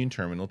the Union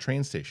Terminal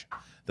train station.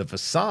 The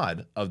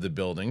facade of the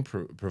building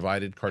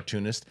provided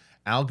cartoonist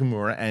Al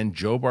Gamura and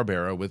Joe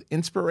Barbera with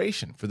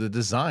inspiration for the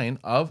design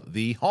of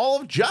the Hall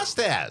of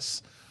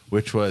Justice,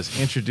 which was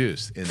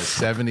introduced in the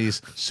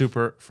 70s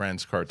Super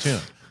Friends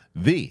cartoon.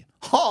 The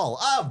Hall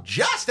of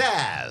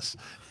Justice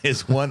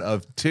is one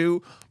of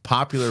two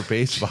popular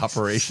base of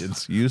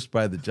operations used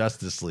by the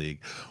Justice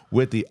League,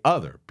 with the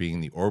other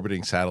being the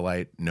orbiting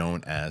satellite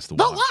known as the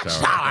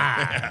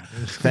Watchtower.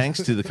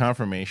 Thanks to the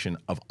confirmation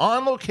of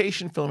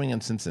on-location filming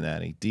in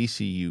Cincinnati,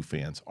 DCU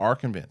fans are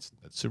convinced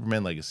that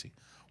Superman Legacy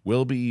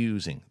will be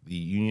using the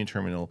Union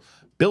Terminal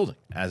building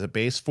as a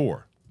base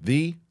for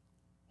the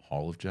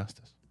Hall of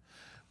Justice,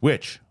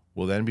 which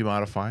will then be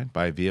modified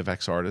by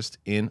VFX artists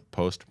in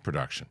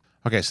post-production.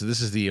 Okay, so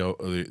this is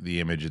the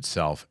image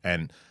itself,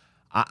 and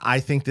I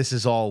think this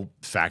is all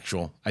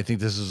factual. I think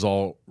this is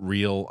all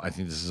real. I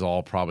think this is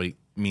all probably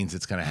means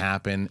it's going to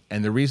happen,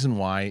 and the reason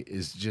why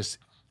is just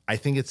I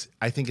think it's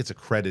a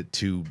credit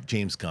to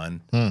James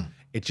Gunn.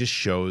 It just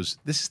shows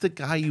this is the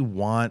guy you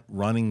want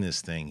running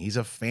this thing. He's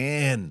a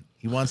fan.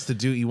 He's like,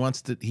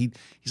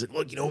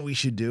 look, you know what we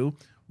should do?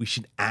 We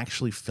should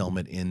actually film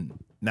it in.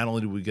 Not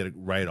only do we get it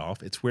right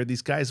off, it's where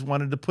these guys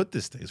wanted to put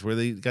this thing. It's where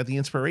they got the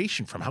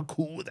inspiration from. How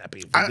cool would that be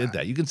if we did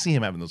that? You can see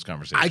him having those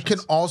conversations. I can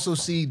also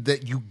see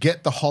that you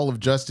get the Hall of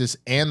Justice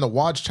and the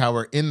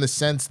Watchtower in the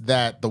sense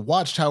that the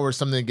Watchtower is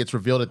something that gets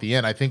revealed at the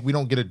end. I think we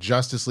don't get a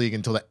Justice League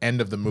until the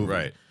end of the movie.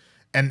 Right.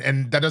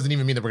 And that doesn't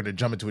even mean that we're going to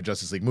jump into a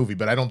Justice League movie,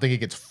 but I don't think it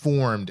gets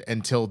formed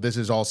until this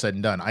is all said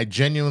and done. I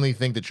genuinely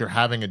think that you're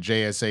having a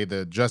JSA,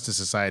 the Justice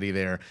Society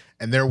there,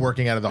 and they're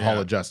working out of the Hall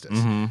of Justice.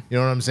 You know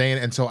what I'm saying?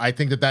 And so I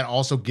think that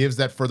also gives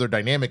that further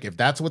dynamic. If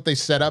that's what they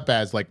set up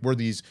as, like we're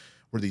these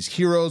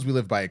heroes, we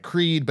live by a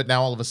creed, but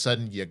now all of a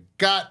sudden you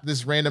got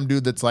this random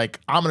dude that's like,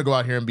 I'm going to go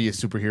out here and be a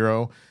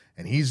superhero,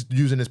 and he's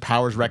using his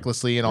powers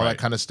recklessly and all that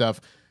kind of stuff.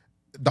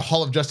 The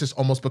Hall of Justice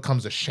almost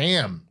becomes a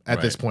sham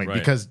at this point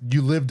because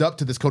you lived up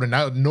to this code and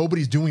now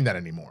nobody's doing that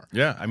anymore.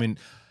 Yeah, I mean,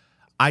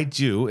 I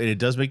do, and it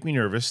does make me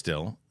nervous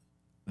still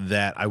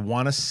that I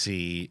want to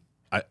see,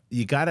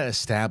 you got to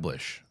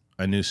establish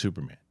a new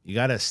Superman. You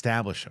got to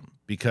establish him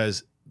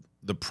because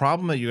the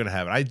problem that you're going to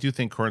have, and I do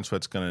think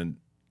Corensweat's going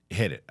to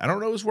hit it. I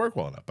don't know his work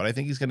well enough, but I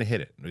think he's going to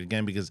hit it.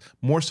 Again,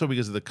 more so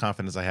because of the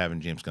confidence I have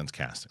in James Gunn's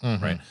casting,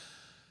 right?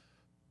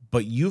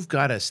 But you've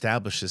got to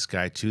establish this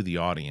guy to the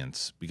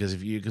audience because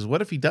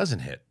what if he doesn't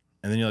hit?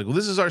 And then you're like, well,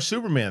 this is our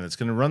Superman that's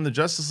going to run the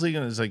Justice League,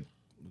 and it's like,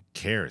 who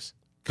cares?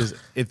 Because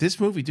if this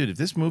movie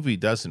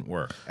doesn't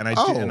work, and I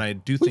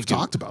do think we've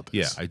talked about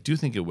this. Yeah, I do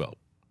think it will.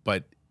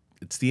 But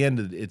it's the end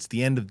of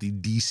the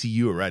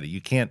DCU already.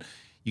 You can't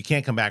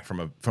come back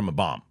from a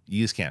bomb.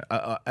 You just can't.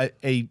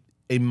 A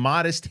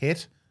modest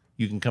hit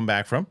you can come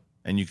back from,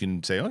 and you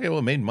can say, okay, well,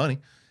 it made money.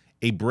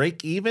 A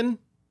break even,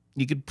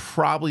 you could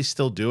probably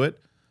still do it.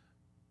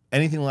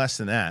 Anything less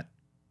than that,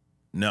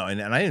 no.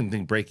 And I didn't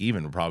think break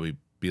even would probably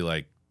be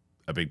like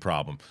a big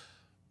problem.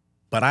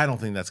 But I don't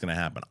think that's going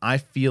to happen. I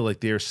feel like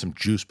there's some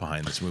juice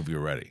behind this movie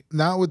already.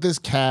 Not with this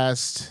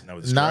cast,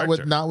 not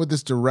with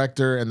this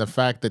director, and the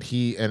fact that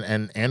he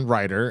and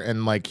writer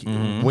and like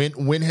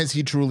when has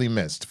he truly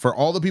missed? For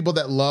all the people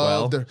that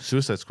love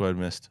Suicide Squad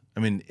missed.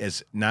 I mean,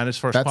 it's not as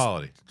far as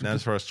quality. Not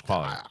as far as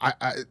quality.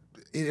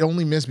 It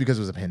only missed because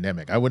it was a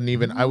pandemic. I wouldn't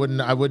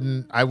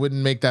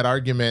make that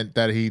argument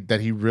that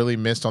he really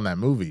missed on that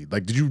movie.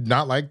 Like, did you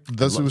not like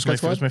the Suicide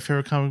Squad? It was my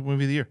favorite comic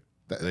movie of the year.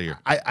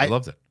 I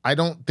loved it. I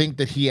don't think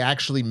that he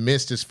actually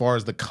missed as far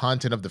as the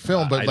content of the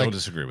film, but I like, don't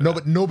disagree with that.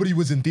 But nobody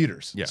was in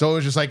theaters. Yeah. So it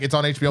was just like, it's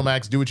on HBO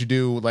Max, do what you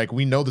do. Like,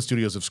 we know the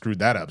studios have screwed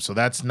that up. So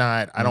that's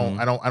not, I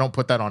don't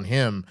put that on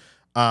him.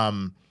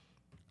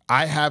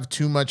 I have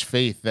too much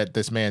faith that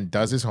this man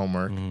does his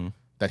homework,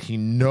 that he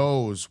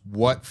knows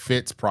what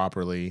fits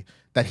properly,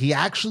 that he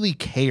actually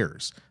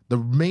cares. The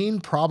main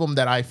problem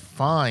that I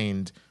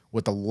find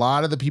with a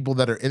lot of the people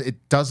that are,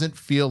 it doesn't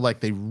feel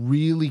like they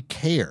really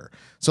care.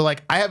 So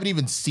like, I haven't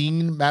even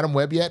seen Madam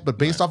Web yet, but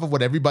based off of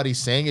what everybody's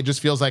saying, it just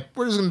feels like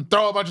we're just gonna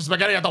throw a bunch of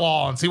spaghetti at the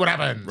wall and see what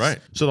happens. Right.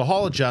 So the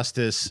Hall of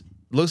Justice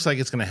looks like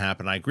it's going to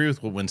happen. I agree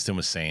with what Winston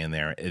was saying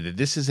there.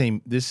 This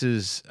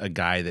is a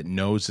guy that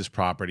knows this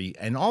property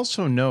and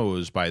also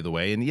knows, by the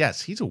way, and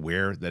yes, he's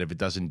aware that if it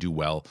doesn't do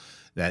well,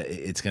 that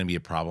it's going to be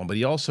a problem. But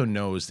he also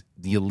knows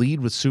you lead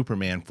with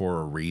Superman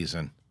for a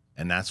reason.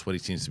 And that's what he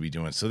seems to be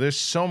doing. So there's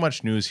so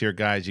much news here,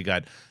 guys. You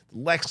got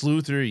Lex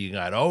Luthor, you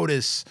got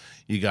Otis,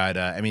 you got,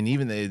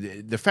 even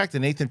the fact that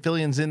Nathan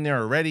Fillion's in there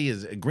already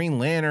is a Green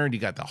Lantern. You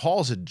got the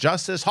Halls of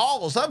Justice.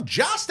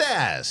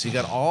 You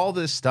got all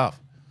this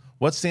stuff.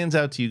 What stands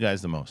out to you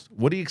guys the most?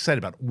 What are you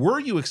excited about? Were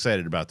you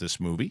excited about this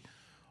movie?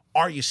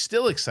 Are you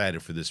still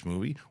excited for this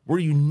movie? Were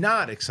you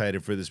not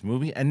excited for this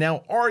movie? And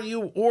now are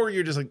you, or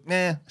you're just like,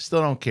 nah,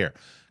 still don't care?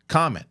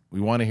 Comment. We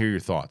want to hear your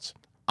thoughts.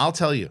 I'll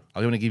tell you,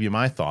 I'm going to give you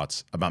my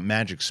thoughts about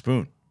Magic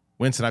Spoon.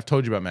 Winston, I've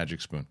told you about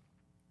Magic Spoon.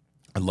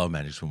 I love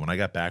Magic Spoon. When I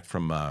got back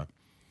from,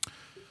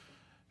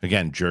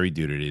 again, jury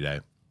duty today,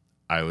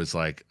 I was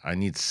like, I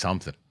need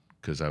something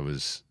because I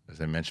was,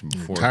 as I mentioned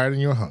before, you're tired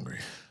and you're hungry.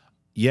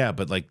 Yeah,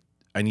 but like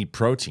I need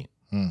protein,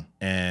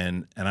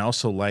 and I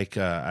also like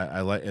I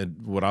like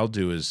what I'll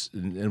do is,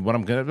 and what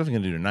I'm definitely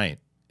gonna do tonight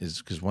is,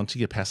 because once you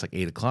get past like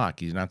 8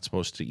 o'clock, you're not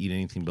supposed to eat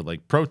anything but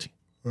like protein.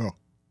 Oh.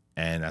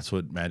 And that's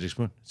what Magic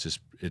Spoon. It's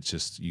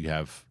just you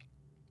have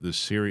the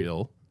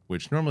cereal,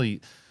 which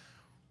normally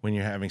when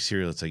you're having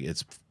cereal, it's like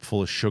it's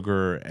full of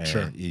sugar. And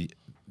sure.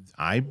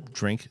 I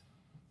drink.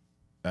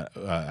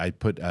 I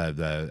put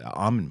the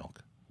almond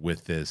milk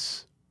with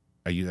this.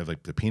 You have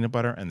like the peanut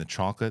butter and the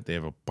chocolate. They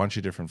have a bunch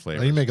of different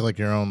flavors. Oh, you make like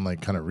your own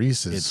like kind of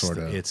Reese's sort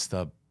of. It's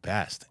the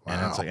best, wow.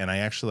 And it's like, and I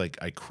actually like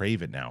I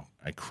crave it now.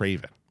 I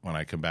crave it when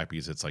I come back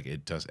because it's like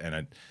it does,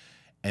 and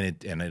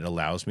it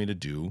allows me to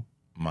do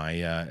my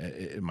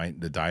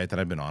the diet that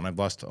I've been on. I've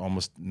lost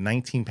almost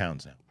 19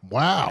 pounds now.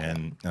 Wow.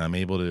 And I'm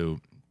able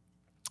to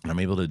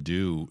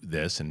do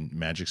this, and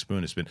Magic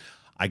Spoon has been,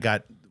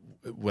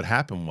 what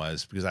happened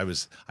was,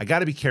 because I got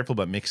to be careful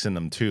about mixing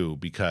them too,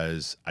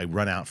 because I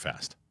run out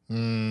fast.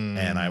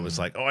 And I was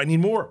like, oh, I need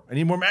more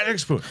Magic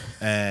Spoon.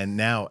 And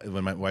now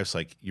when my wife's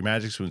like, your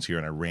Magic Spoon's here,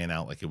 and I ran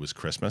out like it was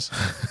Christmas.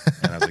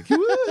 And I was like,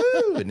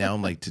 woo! And now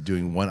I'm like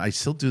doing one. I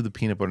still do the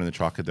peanut butter and the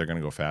chocolate. They're going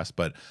to go fast,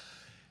 but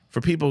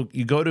for people,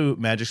 you go to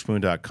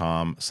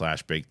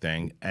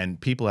magicspoon.com/bigthing,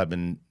 and people have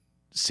been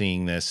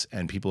seeing this,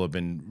 and people have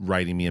been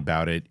writing me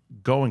about it.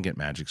 Go and get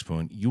Magic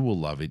Spoon. You will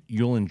love it.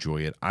 You'll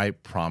enjoy it. I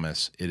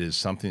promise. It is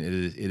something. It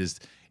is,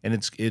 and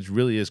it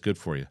really is good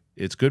for you.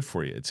 It's good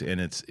for you.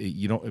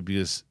 You don't,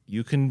 because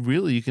you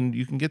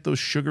can get those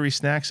sugary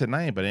snacks at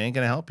night, but it ain't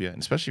gonna help you, and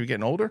especially if you're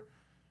getting older.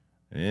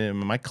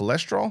 My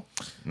cholesterol,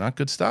 not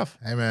good stuff.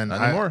 Hey man,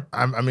 not anymore.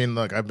 I mean,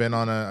 look, I've been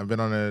on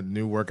a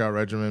new workout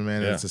regimen,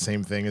 man. Yeah. It's the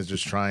same thing as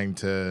just trying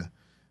to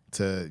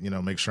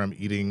make sure I'm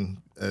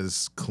eating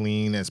as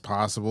clean as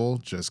possible,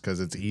 just because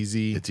it's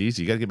easy. It's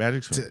easy. You got to get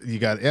Magic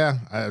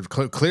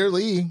Spoon.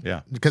 Clearly,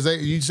 yeah. Because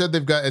you said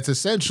it's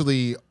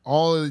essentially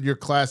all of your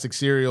classic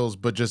cereals,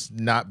 but just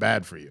not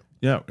bad for you.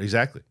 Yeah,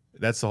 exactly.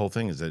 That's the whole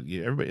thing, is that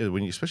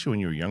everybody, especially when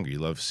you were younger, you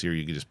love cereal.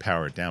 You could just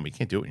power it down, but you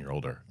can't do it when you're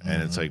older.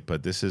 And it's like,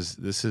 but this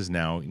is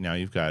now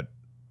you've got.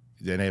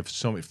 Then they have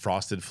so many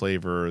frosted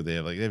flavor. They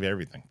have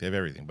everything. They have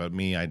everything. But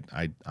me, I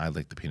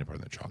like the peanut butter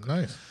and the chocolate.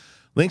 Nice.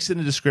 Links in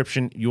the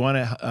description. You want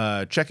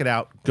to check it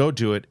out? Go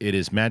do it. It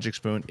is Magic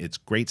Spoon. It's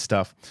great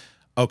stuff.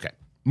 Okay,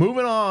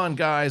 moving on,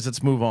 guys.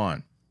 Let's move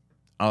on.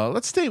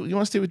 Let's stay. You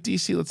want to stay with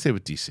DC? Let's stay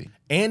with DC.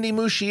 Andy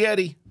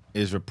Moschetti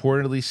is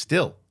reportedly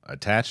still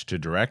attached to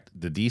direct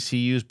the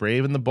DCU's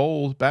Brave and the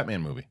Bold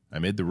Batman movie,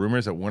 amid the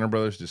rumors that Warner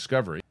Brothers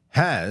Discovery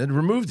had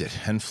removed it.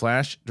 And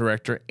Flash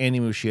director Andy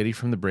Moschetti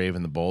from the Brave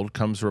and the Bold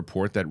comes a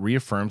report that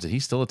reaffirms that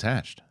he's still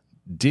attached.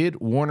 Did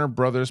Warner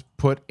Brothers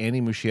put Andy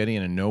Moschetti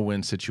in a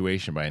no-win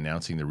situation by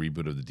announcing the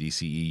reboot of the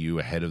DCEU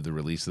ahead of the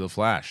release of The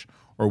Flash?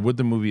 Or would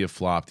the movie have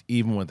flopped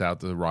even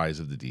without the rise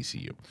of the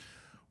DCU?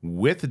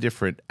 With a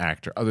different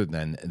actor other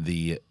than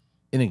the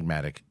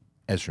enigmatic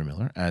Ezra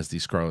Miller as the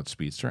Scarlet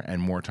Speedster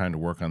and more time to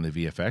work on the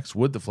VFX,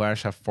 would The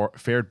Flash have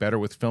fared better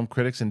with film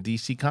critics and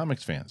DC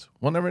Comics fans?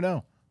 We'll never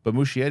know. But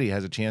Moschetti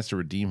has a chance to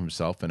redeem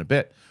himself in a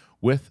bit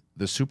with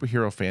the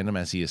superhero fandom,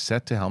 as he is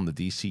set to helm the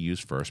DCU's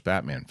first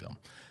Batman film,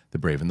 The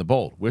Brave and the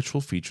Bold, which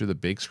will feature the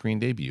big screen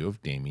debut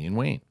of Damian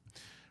Wayne.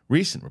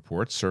 Recent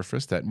reports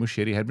surfaced that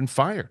Moschetti had been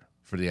fired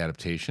for the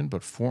adaptation,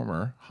 but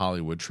former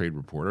Hollywood trade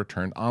reporter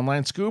turned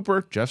online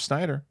scooper Jeff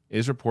Snyder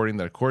is reporting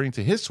that, according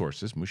to his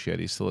sources,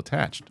 Moschetti is still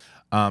attached.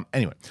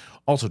 Anyway,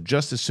 also,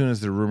 just as soon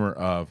as the rumor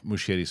of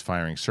Moschetti's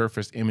firing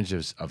surfaced,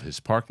 images of his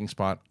parking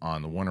spot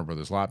on the Warner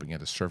Brothers lot began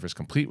to surface,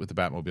 complete with the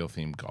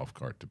Batmobile-themed golf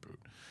cart to boot.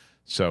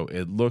 So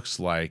it looks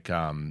like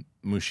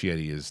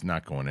Moschetti is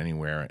not going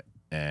anywhere,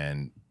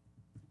 and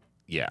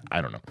yeah,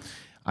 I don't know.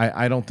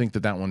 I don't think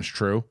that one's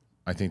true.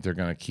 I think they're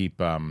going to keep...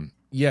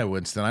 Yeah,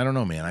 Winston, I don't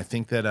know, man. I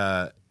think that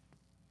I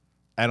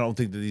don't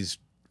think that these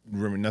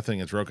nothing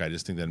against Roca. I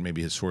just think that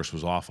maybe his source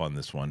was off on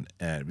this one,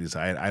 because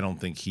I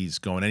don't think he's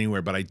going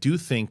anywhere. But I do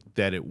think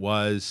that it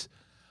was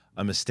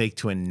a mistake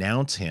to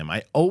announce him.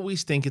 I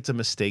always think it's a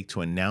mistake to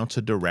announce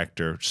a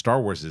director.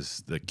 Star Wars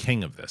is the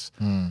king of this.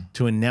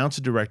 To announce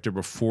a director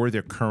before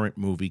their current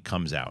movie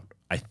comes out.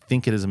 I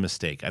think it is a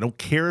mistake. I don't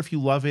care if you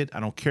love it.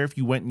 I don't care if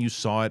you went and you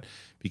saw it,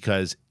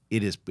 because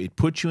it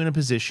puts you in a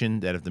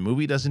position that if the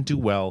movie doesn't do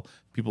well,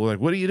 people are like,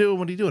 what are you doing?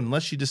 What are you doing?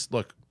 Unless you just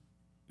look.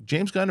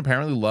 James Gunn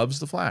apparently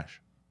loves The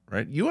Flash,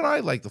 right? You and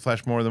I like The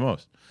Flash more than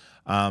most.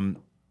 The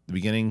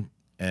beginning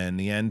and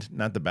the end,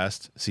 not the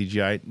best.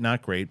 CGI,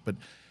 not great. But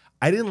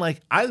I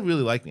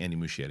really like Andy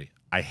Moschetti.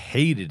 I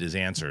hated his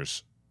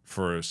answers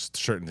for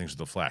certain things with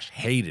The Flash.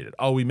 Hated it.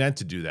 Oh, we meant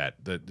to do that,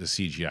 the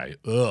CGI.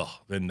 Ugh,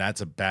 then that's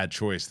a bad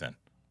choice then.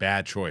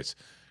 Bad choice.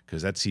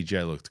 Because that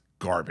CGI looked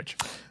garbage.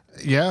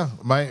 Yeah,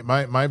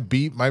 my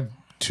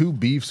two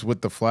beefs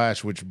with The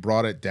Flash, which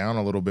brought it down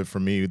a little bit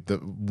for me. The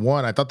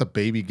one, I thought the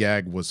baby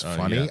gag was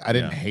funny. Yeah, I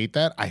didn't hate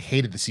that. I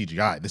hated the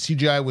CGI. The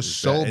CGI was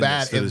so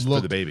bad. It looked for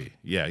the baby.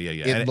 Yeah.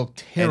 It looked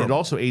terrible. And it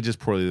also ages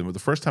poorly. The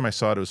first time I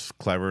saw it, it was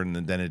clever, and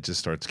then it just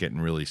starts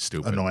getting really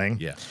stupid. Annoying.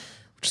 Yeah.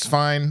 Which is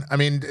fine. I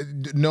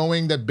mean,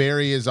 knowing that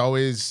Barry is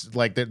always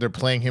like they're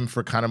playing him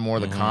for kind of more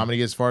the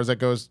comedy as far as that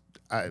goes.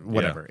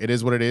 Whatever. It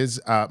is what it is.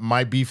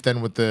 My beef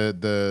then with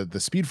the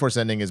Speed Force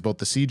ending is both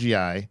the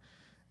CGI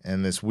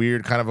and this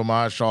weird kind of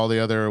homage to all the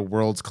other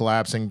worlds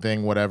collapsing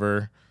thing,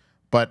 whatever.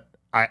 But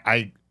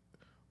I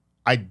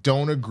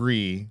don't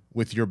agree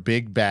with your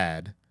big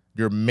bad,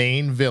 your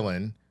main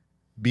villain,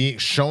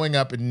 showing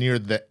up near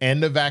the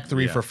end of Act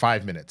 3 for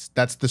 5 minutes.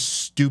 That's the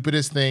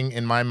stupidest thing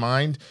in my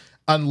mind.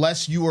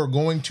 Unless you are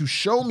going to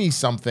show me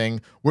something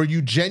where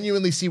you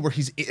genuinely see where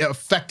he's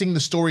affecting the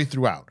story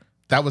throughout.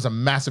 That was a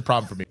massive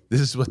problem for me.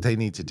 This is what they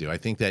need to do. I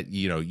think that,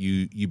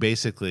 you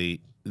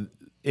basically,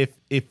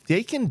 if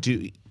they can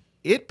do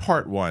it,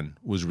 part 1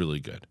 was really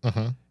good.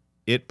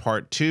 It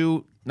part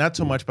 2, not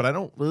so much, but I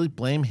don't really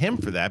blame him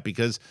for that,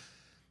 because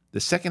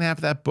the second half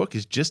of that book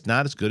is just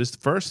not as good as the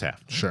first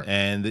half. Sure.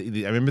 And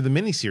I remember the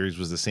miniseries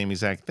was the same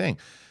exact thing.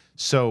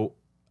 So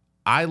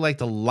I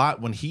liked a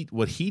lot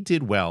what he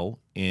did well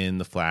in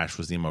The Flash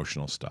was the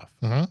emotional stuff.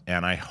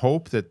 And I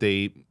hope that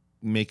they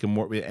make him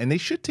more, and they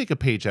should take a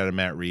page out of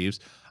Matt Reeves.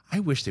 I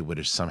wish they would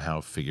have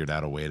somehow figured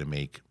out a way to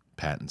make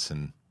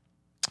Pattinson.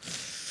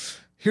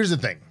 Here's the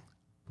thing.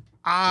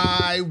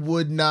 I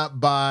would not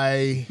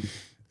buy,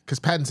 because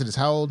Pattinson is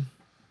how old?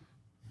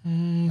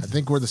 I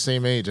think we're the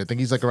same age. I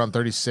think he's like around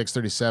 36,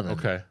 37.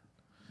 Okay.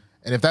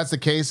 And if that's the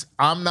case,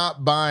 I'm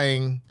not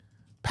buying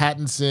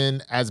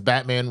Pattinson as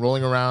Batman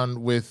rolling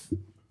around with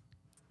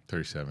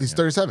 37. He's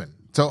 37.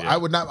 So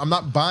I'm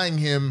not buying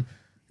him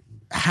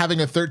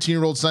having a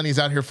 13-year-old son he's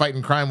out here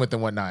fighting crime with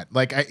and whatnot.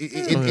 Like,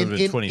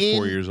 in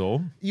 24 years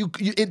old.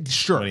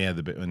 Sure. When he had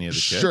the kid.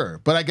 Sure.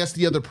 But I guess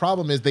the other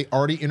problem is they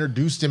already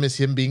introduced him as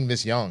him being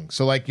this young.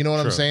 So, like, you know what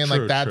I'm saying?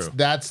 Like,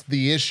 that's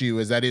the issue,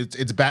 is that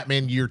it's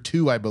Batman year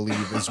 2, I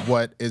believe, is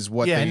what.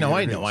 Yeah, they I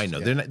know. Yeah.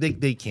 They're not,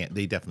 they can't.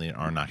 They definitely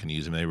are not going to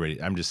use him.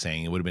 I'm just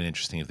saying it would have been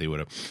interesting if they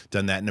would have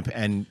done that.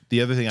 And the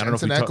other thing, I don't know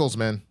if Jensen Ackles,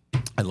 man.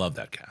 I love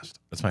that cast.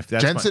 That's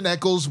Jensen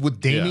Ackles with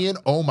Damian.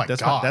 Yeah. Oh my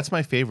god, that's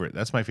my favorite.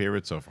 That's my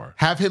favorite so far.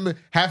 Have him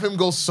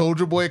go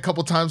Soldier Boy a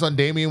couple times on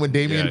Damian when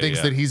Damian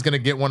thinks that he's gonna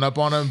get one up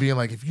on him, being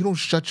like, if you don't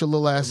shut your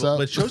little ass up.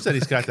 But it shows that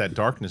he's got that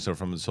darkness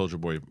from the Soldier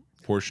Boy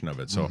portion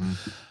of it. So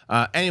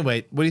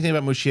anyway, what do you think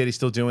about Moschetti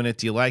still doing it?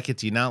 Do you like it?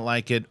 Do you not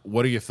like it?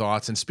 What are your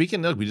thoughts? And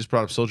speaking of, we just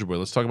brought up Soldier Boy.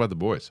 Let's talk about The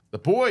Boys. The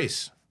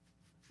Boys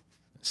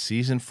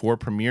season 4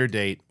 premiere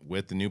date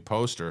with the new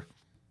poster.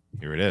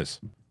 Here it is.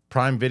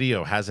 Prime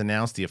Video has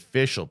announced the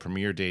official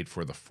premiere date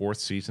for the 4th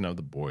season of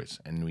The Boys,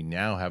 and we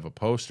now have a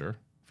poster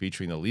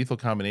featuring the lethal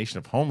combination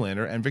of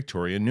Homelander and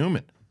Victoria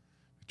Newman.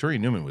 Victoria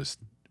Newman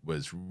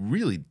was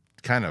really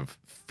kind of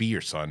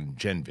fierce on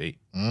Gen V.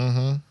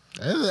 And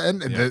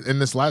in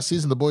this last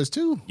season, The Boys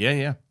too.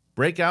 Yeah.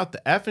 Break out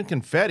the effing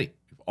confetti.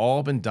 We've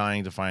all been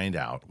dying to find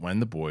out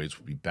when The Boys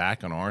will be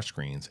back on our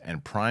screens,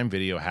 and Prime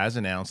Video has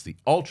announced the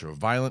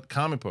ultra-violent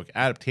comic book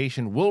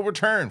adaptation will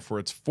return for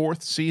its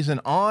 4th season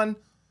on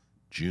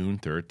June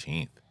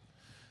 13th.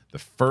 The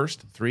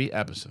first 3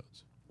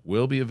 episodes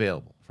will be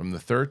available from the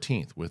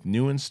 13th, with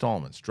new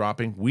installments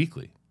dropping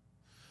weekly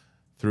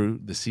through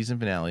the season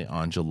finale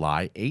on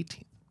July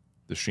 18th.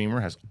 The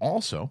streamer has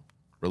also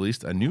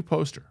released a new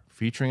poster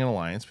featuring an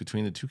alliance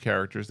between the two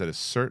characters that is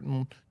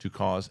certain to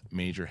cause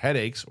major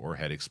headaches or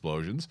head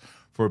explosions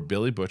for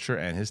Billy Butcher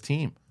and his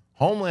team,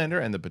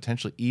 Homelander and the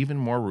potentially even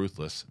more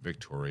ruthless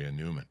Victoria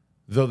Newman.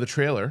 Though the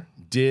trailer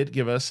did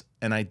give us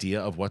an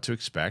idea of what to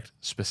expect,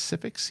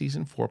 specific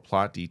season 4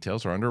 plot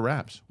details are under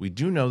wraps. We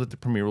do know that the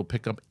premiere will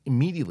pick up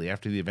immediately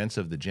after the events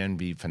of the Gen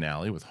V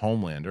finale, with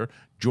Homelander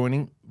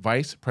joining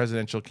vice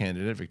presidential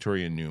candidate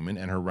Victoria Newman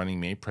and her running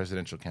mate,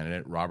 presidential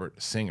candidate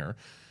Robert Singer,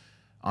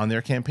 on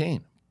their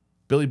campaign.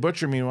 Billy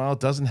Butcher, meanwhile,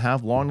 doesn't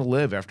have long to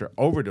live after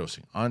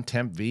overdosing on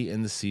Temp V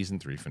in the season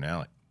 3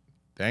 finale.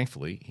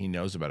 Thankfully, he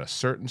knows about a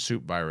certain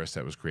soup virus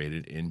that was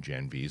created in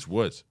Gen V's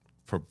woods.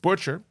 For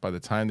Butcher, by the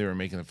time they were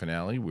making the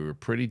finale, we were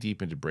pretty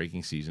deep into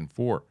breaking season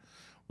 4.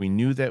 We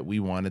knew that we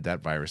wanted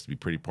that virus to be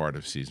pretty part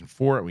of season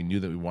 4, and we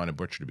knew that we wanted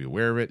Butcher to be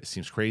aware of it. It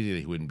seems crazy that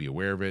he wouldn't be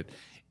aware of it.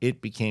 It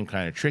became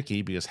kind of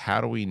tricky because how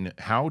do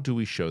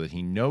we show that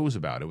he knows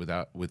about it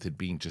with it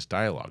being just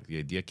dialogue? The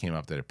idea came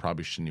up that it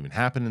probably shouldn't even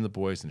happen in The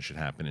Boys and it should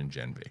happen in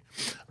Gen V.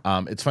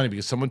 It's funny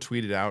because someone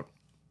tweeted out,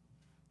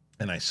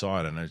 and I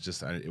saw it, and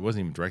it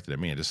wasn't even directed at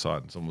me. I just saw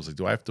it, and someone was like,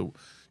 "Do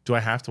I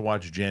have to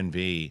watch Gen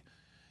V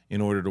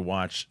in order to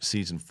watch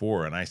season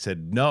 4?" And I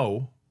said,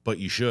 "No, but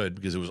you should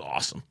because it was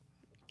awesome."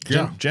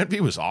 Gen V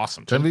was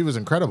awesome. Gen V was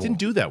incredible. It didn't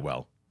do that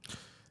well.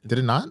 Did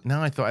it not?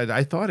 No, I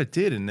thought it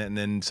did, and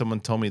then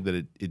someone told me that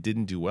it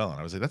didn't do well, and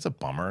I was like, "That's a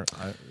bummer."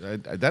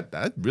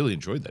 I really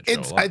enjoyed that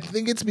show a lot. I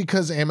think it's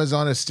because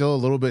Amazon is still a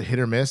little bit hit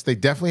or miss. They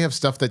definitely have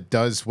stuff that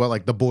does well,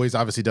 like The Boys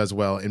obviously does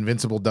well.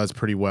 Invincible does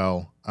pretty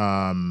well.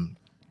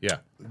 Yeah,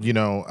 you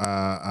know,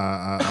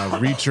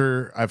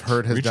 Reacher I've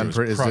heard has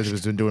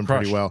been doing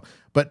pretty well.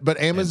 But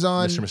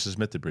Amazon, and Mr. and Mrs.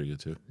 Smith did pretty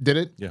good too. Did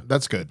it? Yeah,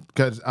 that's good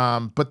because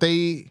but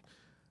they.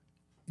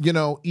 You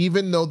know,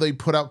 even though they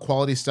put out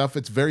quality stuff,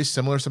 it's very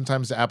similar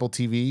sometimes to Apple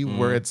TV,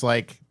 where it's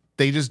like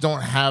they just don't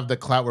have the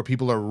clout where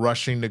people are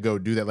rushing to go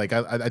do that. Like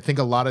I think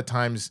a lot of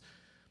times,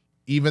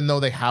 even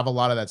though they have a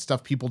lot of that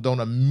stuff, people don't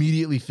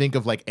immediately think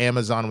of like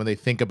Amazon when they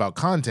think about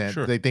content.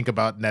 Sure. They think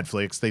about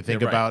Netflix, they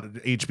think about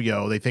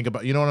HBO, they think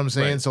about, you know what I'm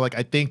saying? Right. So like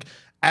I think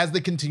as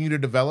they continue to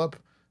develop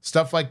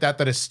stuff like that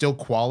is still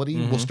quality,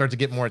 will start to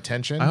get more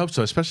attention. I hope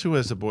so, especially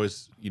as The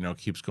Boys,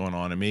 keeps going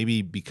on, and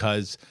maybe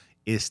because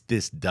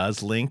this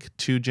does link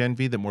to Gen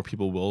V, that more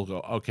people will go,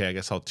 okay, I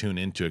guess I'll tune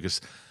into it.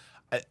 Because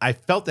I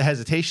felt the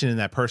hesitation in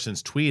that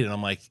person's tweet, and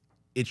I'm like,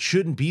 it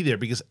shouldn't be there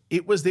because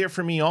it was there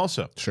for me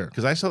also. Sure.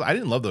 Because I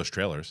didn't love those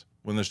trailers.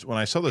 When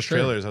I saw those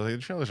trailers, I was like,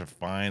 the trailers are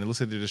fine. It looks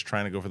like they're just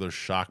trying to go for those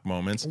shock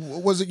moments.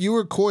 Was it you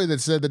or Coy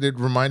that said that it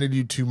reminded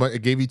you too much?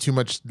 It gave you too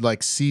much like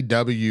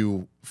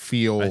CW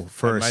feel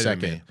for a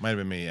second. Might have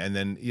been me. And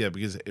then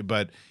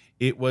but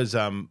it was.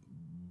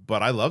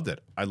 But I loved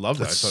it. I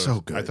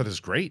thought good. I thought it was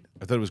great.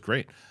 I thought it was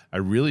great. I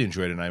really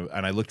enjoyed it,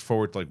 and I looked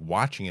forward to like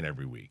watching it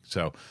every week.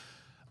 So,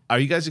 are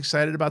you guys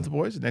excited about The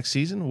Boys next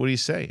season? What do you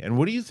say? And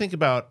what do you think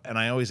about? And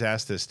I always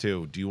ask this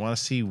too. Do you want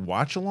to see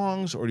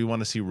watch-alongs or do you want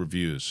to see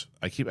reviews?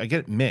 I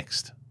get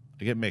mixed.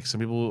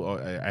 Some people,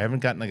 I haven't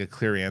gotten like a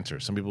clear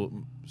answer. Some people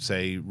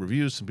say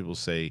reviews. Some people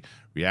say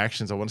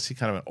reactions. I want to see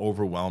kind of an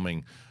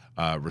overwhelming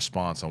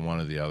response on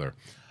one or the other.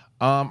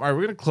 All right,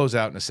 we're going to close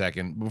out in a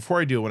second.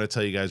 Before I do, I want to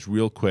tell you guys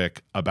real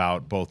quick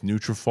about both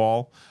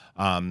Nutrafol.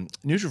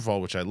 Nutrafol,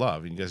 which I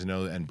love. You guys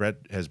know, and Brett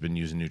has been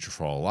using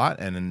Nutrafol a lot.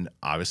 And then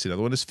obviously the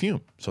other one is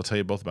Fume. So I'll tell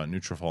you both about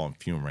Nutrafol and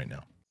Fume right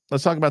now.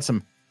 Let's talk about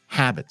some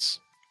habits,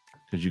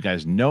 because you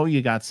guys know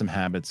you got some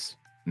habits,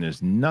 and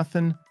there's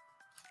nothing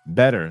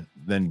better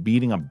than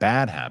beating a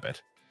bad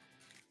habit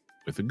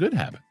with a good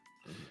habit.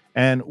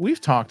 And we've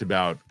talked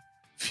about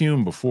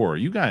Fume before.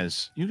 You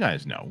guys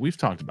know we've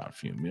talked about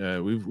Fume.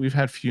 We've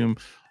had Fume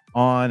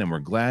on, and we're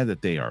glad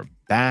that they are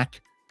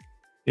back.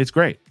 It's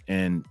great.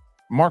 And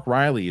Mark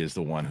Riley is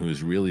the one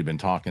who's really been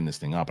talking this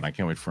thing up, and I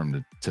can't wait for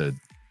him to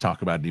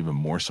talk about it even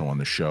more so on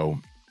the show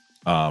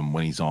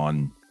when he's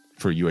on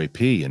for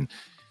UAP. And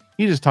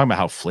he's just talking about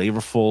how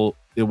flavorful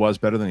it was,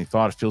 better than he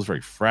thought. It feels very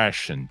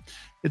fresh, and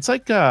it's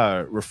like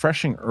a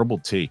refreshing herbal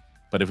tea,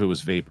 but if it was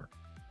vapor.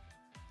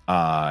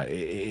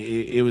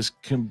 You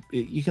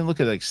can look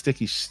at like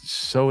sticky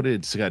soda.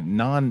 It's got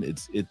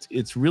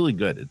it's really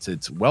good.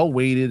 It's well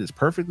weighted. It's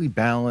perfectly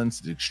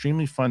balanced. It's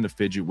extremely fun to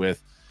fidget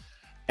with,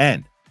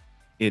 and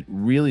it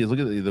really, look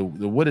at the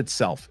wood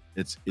itself.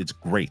 It's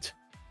great.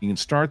 You can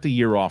start the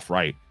year off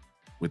right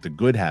with the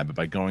good habit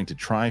by going to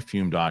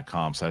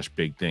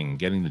tryfume.com/bigthing and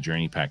getting the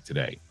journey pack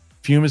today.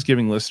 Fume is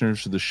giving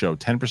listeners to the show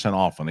 10%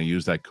 off when they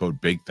use that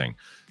code BIGTHING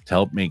to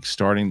help make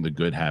starting the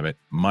good habit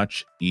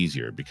much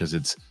easier, because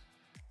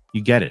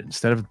you get it.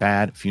 Instead of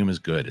bad, Fume is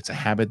good. It's a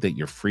habit that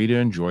you're free to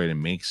enjoy,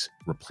 and makes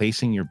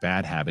replacing your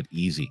bad habit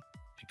easy.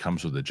 It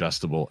comes with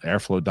adjustable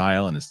airflow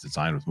dial, and it's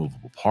designed with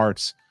movable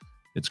parts.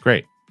 It's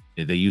great.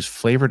 They use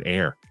flavored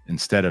air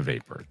instead of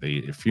vapor.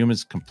 Fume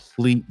is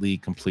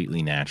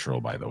completely natural,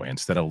 by the way,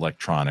 instead of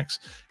electronics.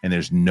 And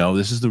this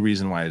is the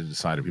reason why I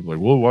decided. People are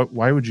like, well,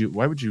 why would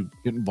you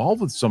get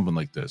involved with something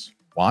like this?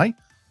 Why?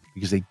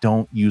 Because they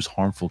don't use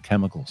harmful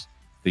chemicals.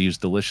 They use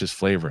delicious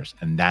flavors,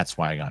 and that's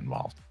why I got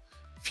involved.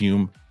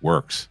 Fume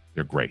works.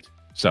 They're great.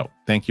 So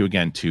thank you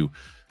again to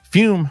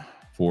Fume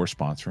for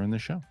sponsoring the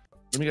show.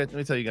 Let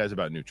me tell you guys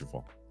about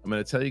Nutrafol. I'm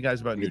going to tell you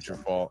guys about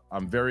Nutrafol.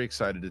 I'm very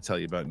excited to tell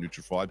you about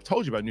Nutrafol. I've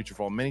told you about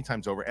Nutrafol many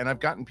times over, and I've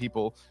gotten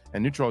people,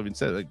 and Nutrafol even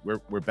said, like,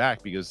 we're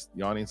back because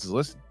the audience is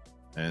listening,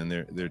 and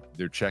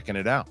they're checking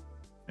it out,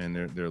 and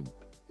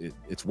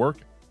it's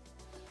working.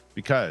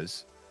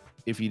 Because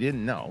if you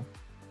didn't know,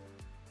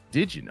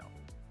 did you know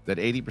that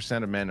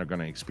 80% of men are going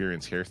to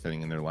experience hair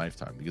thinning in their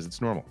lifetime? Because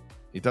it's normal.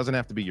 It doesn't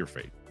have to be your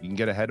fate. You can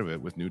get ahead of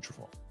it with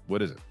Nutrafol.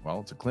 What is it?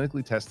 Well, it's a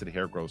clinically tested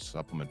hair growth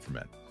supplement for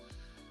men.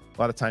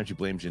 A lot of times you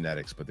blame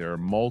genetics, but there are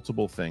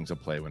multiple things at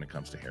play when it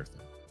comes to hair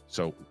thinning.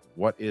 So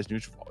what is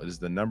Nutrafol? It is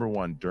the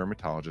 #1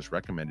 dermatologist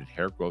recommended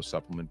hair growth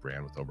supplement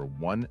brand with over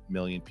 1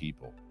 million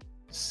people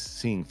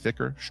seeing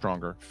thicker,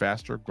 stronger,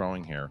 faster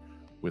growing hair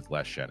with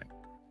less shedding.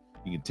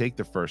 You can take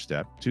the first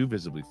step to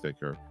visibly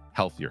thicker,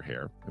 healthier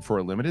hair. And for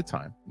a limited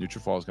time,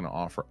 Nutrafol is going to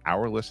offer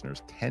our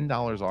listeners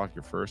 $10 off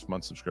your first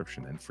month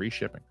subscription and free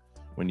shipping.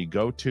 When you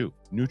go to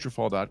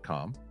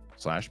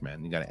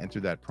Nutrafol.com/men, you got to enter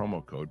that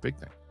promo code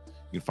BIGTHING.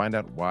 You can find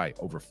out why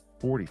over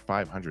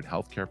 4,500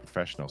 healthcare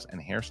professionals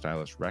and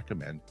hairstylists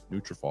recommend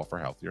Nutrafol for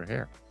healthier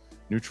hair.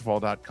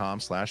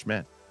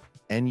 Nutrafol.com/men,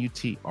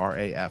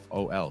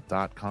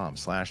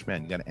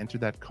 Nutrafol.com/men. You got to enter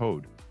that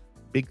code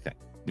BIGTHING.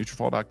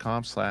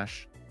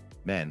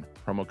 Nutrafol.com/men,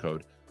 promo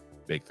code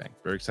BIGTHING.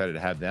 Very excited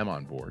to have them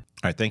on board.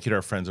 All right, thank you to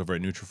our friends over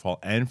at Nutrafol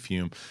and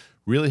Fume.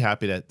 Really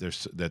happy that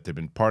they've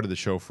been part of the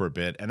show for a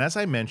bit. And as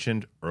I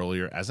mentioned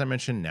earlier, as I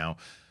mentioned now,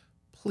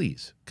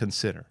 please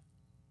consider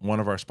one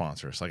of our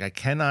sponsors. Like, I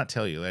cannot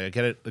tell you, like, I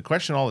get it, the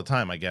question all the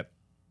time I get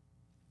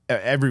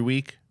every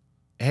week,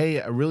 hey,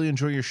 I really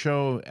enjoy your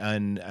show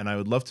and I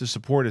would love to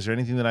support. Is there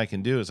anything that I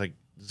can do? It's like,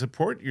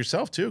 support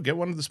yourself too. Get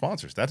one of the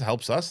sponsors. That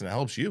helps us and it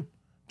helps you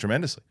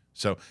tremendously.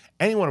 So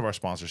any one of our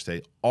sponsors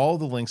today, all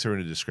the links are in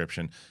the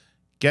description.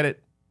 Get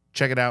it,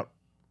 check it out,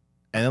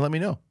 and then let me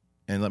know.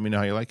 And let me know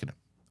how you're liking it.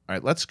 All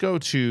right, let's go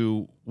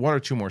to one or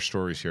two more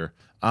stories here.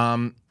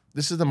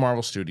 This is the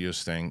Marvel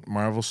Studios thing.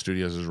 Marvel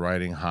Studios is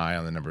riding high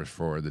on the numbers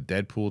for the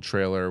Deadpool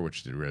trailer,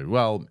 which did really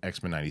well.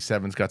 X-Men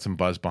 97's got some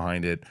buzz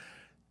behind it.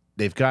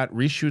 They've got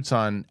reshoots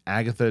on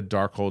Agatha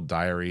Darkhold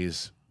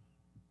Diaries.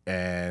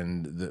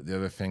 And the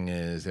other thing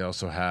is they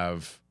also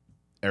have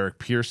Eric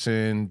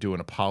Pearson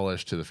doing a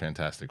polish to the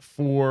Fantastic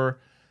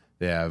Four.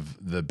 They have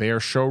the Bear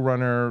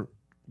showrunner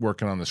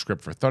working on the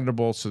script for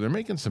Thunderbolts. So they're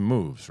making some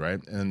moves,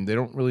 right? And they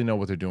don't really know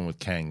what they're doing with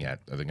Kang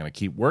yet. Are they going to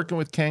keep working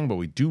with Kang? But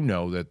we do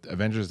know that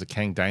Avengers: The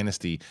Kang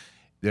Dynasty,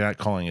 they're not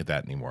calling it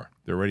that anymore.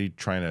 They're already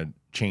trying to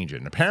change it.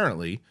 And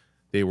apparently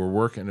they were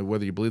working,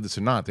 whether you believe this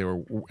or not, they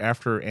were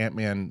after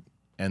Ant-Man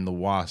and the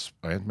Wasp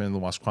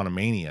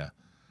Quantumania,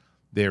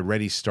 they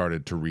already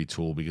started to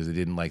retool because they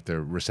didn't like the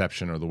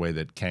reception or the way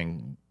that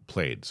Kang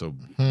played. So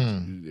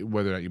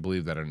whether or not you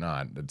believe that or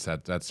not,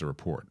 that's the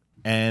report.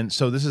 And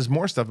so this is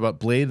more stuff about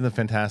Blade and the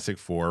Fantastic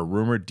Four.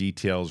 Rumored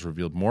details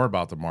revealed more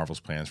about the Marvel's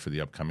plans for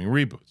the upcoming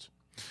reboots.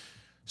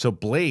 So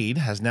Blade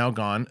has now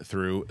gone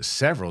through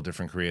several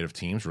different creative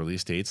teams,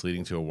 release dates,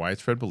 leading to a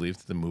widespread belief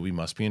that the movie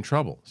must be in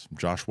trouble. It's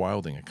Josh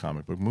Wilding, a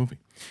comic book movie.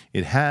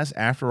 It has,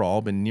 after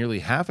all, been nearly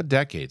half a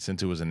decade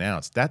since it was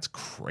announced. That's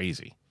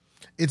crazy.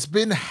 It's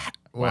been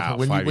wow,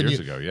 5 years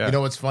ago. Yeah, you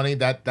know what's funny?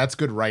 That's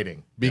good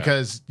writing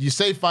because you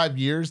say 5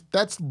 years,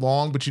 that's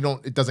long, but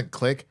it doesn't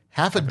click.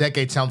 Half a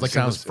decade sounds like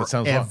it was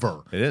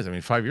forever. It is. I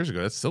mean, 5 years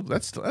ago,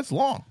 that's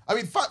long. I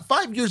mean,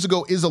 5 years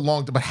ago is a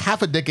long, but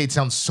half a decade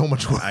sounds so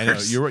much worse. I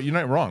know you're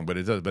not wrong, but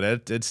it does.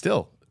 But it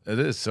still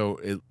is.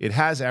 So it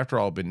has, after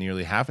all, been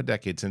nearly half a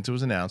decade since it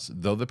was announced.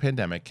 Though the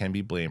pandemic can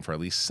be blamed for at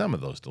least some of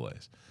those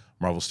delays.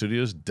 Marvel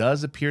Studios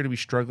does appear to be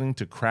struggling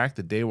to crack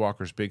the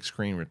Daywalker's big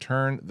screen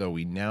return, though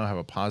we now have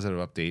a positive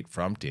update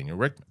from Daniel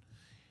Richtman.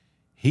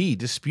 He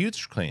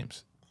disputes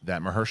claims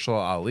that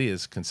Mahershala Ali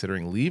is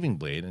considering leaving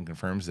Blade and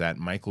confirms that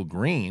Michael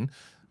Green,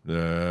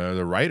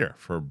 the writer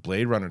for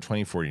Blade Runner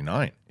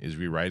 2049, is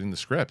rewriting the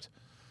script.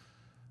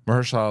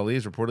 Mahershala Ali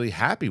is reportedly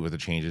happy with the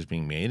changes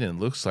being made, and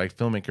it looks like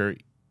filmmaker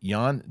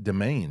Jan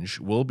Demange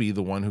will be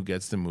the one who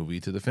gets the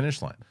movie to the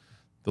finish line.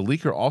 The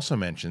leaker also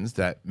mentions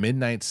that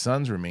Midnight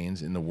Suns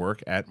remains in the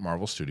work at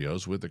Marvel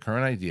Studios, with the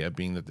current idea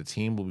being that the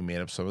team will be made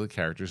up of some of the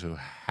characters who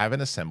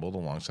haven't assembled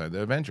alongside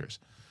the Avengers.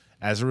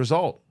 As a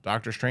result,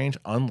 Doctor Strange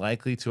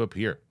unlikely to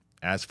appear.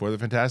 As for the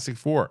Fantastic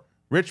Four,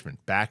 Richmond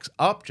backs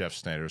up Jeff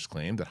Snyder's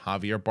claim that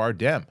Javier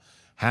Bardem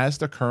has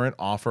the current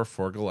offer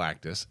for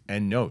Galactus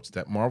and notes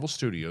that Marvel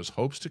Studios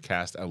hopes to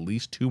cast at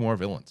least 2 more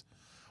villains.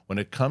 When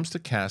it comes to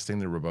casting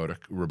the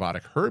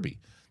robotic Herbie,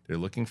 they're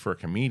looking for a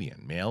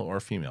comedian, male or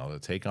female, to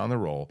take on the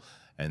role,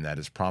 and that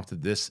has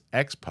prompted this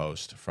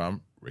post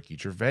from Ricky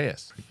Gervais.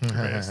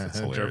 That's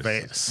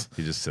hilarious.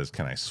 He just says,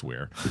 "Can I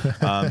swear?"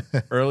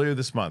 Earlier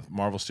this month,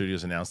 Marvel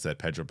Studios announced that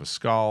Pedro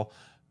Pascal,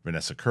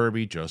 Vanessa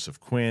Kirby, Joseph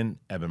Quinn,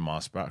 Eben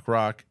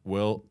Moss-Bachrach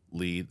will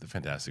lead the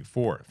Fantastic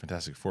Four.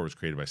 Fantastic Four was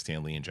created by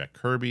Stan Lee and Jack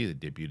Kirby. They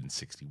debuted in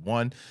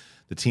 '61.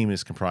 The team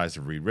is comprised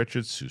of Reed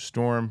Richards, Sue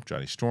Storm,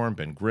 Johnny Storm,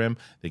 Ben Grimm.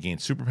 They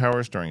gained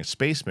superpowers during a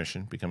space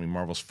mission, becoming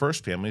Marvel's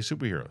first family of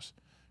superheroes.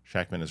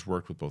 Shackman has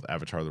worked with both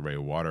Avatar: The Way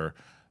of Water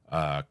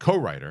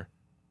co-writer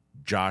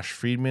Josh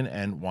Friedman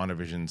and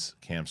WandaVision's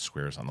Cam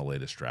Squares on the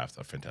latest draft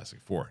of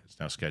Fantastic Four. It's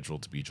now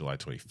scheduled to be July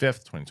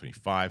 25th,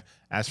 2025.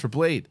 As for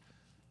Blade,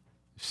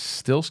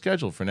 still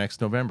scheduled for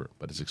next November,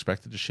 but is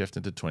expected to shift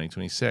into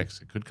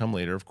 2026. It could come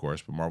later, of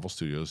course, but Marvel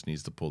Studios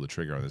needs to pull the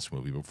trigger on this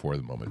movie before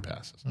the moment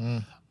passes.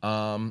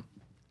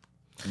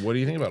 What do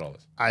you think about all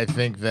this? I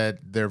think that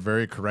they're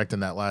very correct in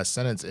that last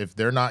sentence. If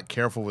they're not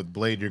careful with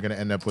Blade, you're going to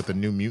end up with a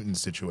New Mutant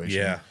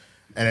situation. Yeah.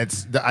 And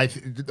it's the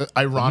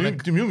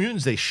ironic. The New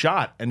Mutants they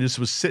shot and just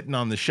was sitting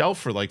on the shelf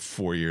for like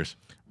 4 years.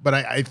 But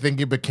I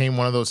think it became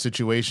one of those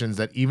situations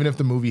that even if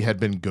the movie had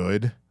been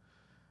good,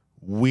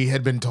 we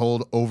had been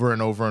told over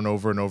and over and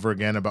over and over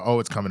again about, oh,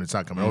 it's coming, it's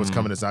not coming, oh, it's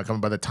coming, it's not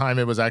coming. By the time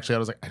it was actually, I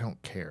was like, I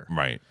don't care.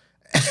 Right.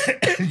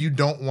 You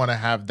don't want to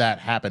have that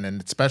happen,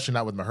 and especially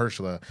not with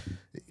Mahershala.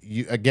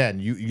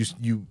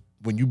 You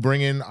when you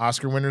bring in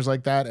Oscar winners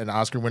like that and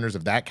Oscar winners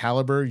of that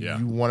caliber,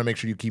 you want to make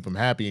sure you keep them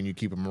happy and you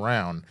keep them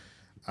around.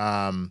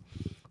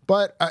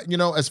 But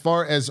as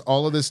far as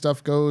all of this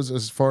stuff goes,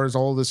 as far as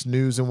all of this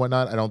news and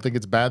whatnot, I don't think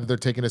it's bad that they're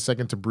taking a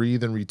second to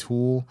breathe and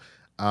retool.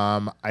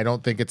 I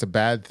don't think it's a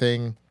bad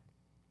thing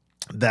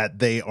that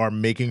they are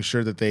making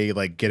sure that they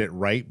like get it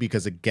right,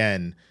 because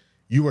again,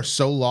 you are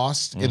so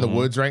lost in the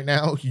woods right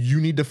now.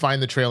 You need to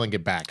find the trail and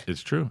get back.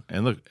 It's true.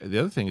 And look, the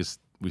other thing is,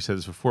 we said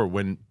this before,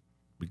 when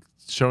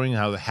showing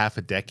how the half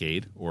a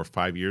decade or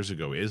 5 years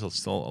ago is, it's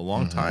still a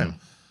long time.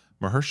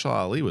 Mahershala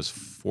Ali was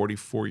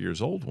 44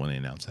 years old when they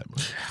announced that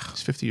movie.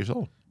 He's 50 years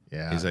old.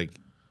 Yeah. He's like,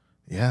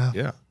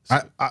 yeah.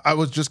 I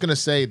was just going to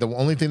say, the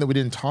only thing that we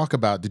didn't talk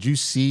about, did you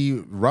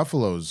see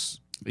Ruffalo's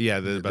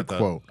the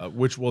quote?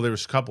 There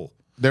was a couple.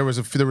 There was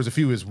a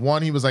few.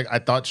 One, he was like, I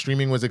thought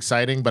streaming was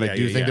exciting, but I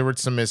do think there were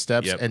some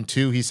missteps. Yep. And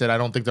two, he said, I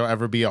don't think there'll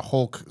ever be a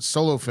Hulk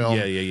solo film.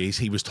 Yeah.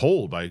 He was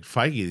told by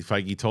Feige.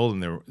 Feige told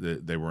him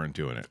they weren't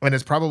doing it. And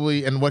it's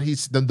probably, and what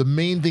he's, the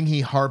main thing he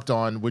harped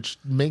on, which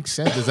makes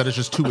sense, is that it's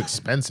just too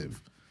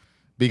expensive.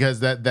 Because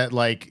that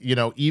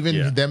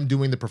even them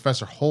doing the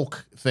Professor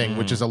Hulk thing,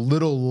 which is a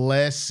little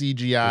less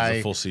CGI. It's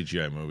a full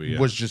CGI movie,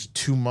 was just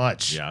too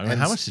much. Yeah. I mean,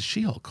 how much does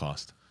She-Hulk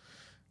cost?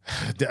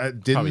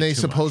 Didn't they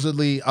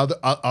supposedly,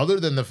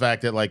 other than the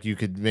fact that like you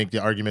could make the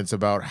arguments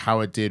about how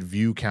it did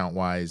view count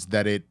wise,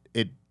 that it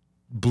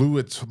blew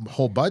its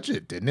whole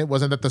budget, didn't it?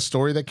 Wasn't that the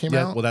story that came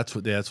out? Well, that's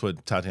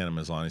what Tatiana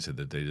Maslany said,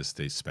 that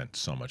they spent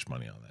so much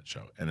money on that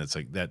show, and it's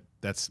like that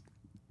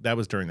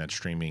was during that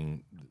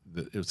streaming.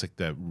 It was like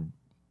that.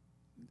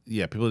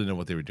 Yeah, people didn't know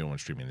what they were doing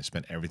with streaming. They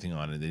spent everything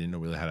on it. They didn't know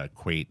really how to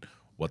equate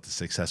what the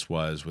success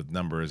was with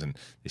numbers, and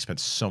they spent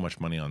so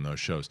much money on those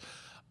shows.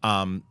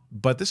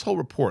 But this whole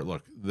report,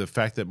 look, the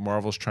fact that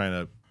Marvel's trying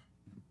to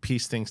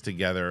piece things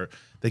together,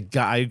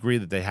 I agree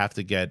that they have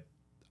to get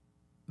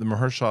the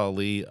Mahershala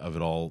Ali of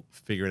it all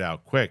figured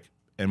out quick.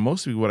 And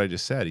mostly what I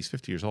just said, he's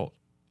 50 years old.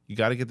 You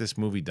got to get this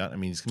movie done. I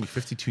mean, he's going to be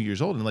 52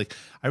 years old. And like,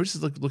 I was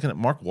just looking at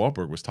Mark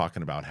Wahlberg was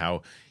talking about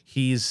how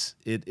you're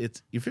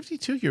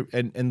 52,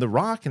 and The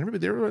Rock and everybody,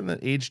 they were in that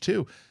age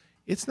too.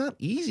 It's not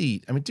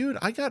easy. I mean, dude,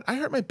 I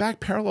hurt my back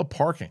parallel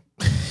parking.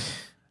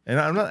 And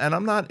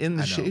I'm not in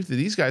the shape that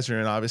these guys are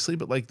in, obviously,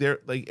 but like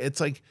it's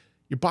like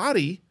your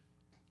body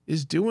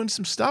is doing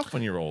some stuff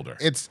when you're older.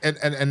 It's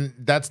and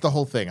that's the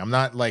whole thing. I'm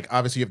not like,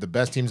 obviously you have the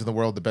best teams in the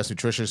world, the best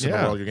nutritionists in the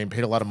world. You're getting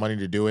paid a lot of money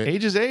to do it.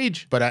 Age is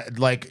age. But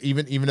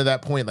even to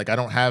that point, like I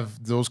don't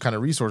have those kind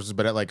of resources.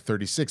 But at like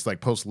 36,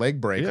 like post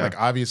leg break, like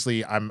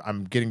obviously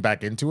I'm getting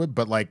back into it.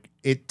 But like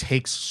it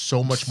takes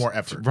so much more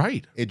effort.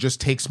 Right. It just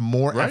takes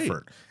more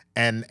effort.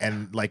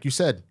 And like you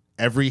said,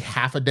 every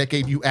half a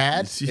decade you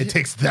add, it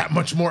takes that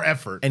much more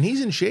effort. And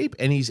he's in shape,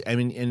 and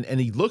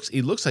he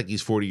looks like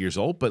he's 40 years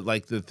old, but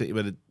like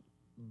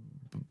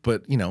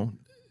but you know,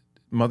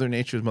 Mother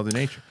Nature is Mother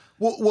Nature.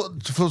 Well,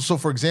 so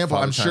for example,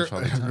 I'm sure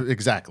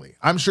exactly.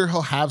 I'm sure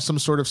he'll have some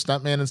sort of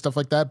stuntman and stuff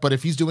like that. But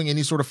if he's doing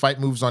any sort of fight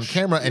moves on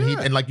camera,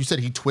 and like you said,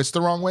 he twists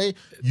the wrong way,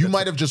 you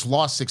might have just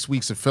lost 6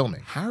 weeks of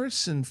filming.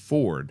 Harrison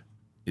Ford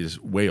is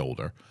way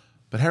older.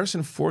 But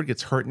Harrison Ford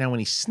gets hurt now when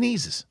he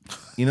sneezes.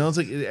 You know, it's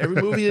like every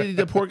movie that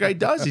the poor guy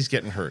does, he's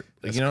getting hurt.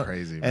 Like, That's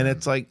crazy, man. And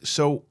it's like,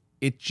 so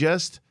it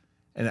just,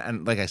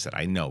 and like I said,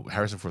 I know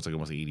Harrison Ford's like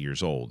almost 80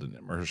 years old, and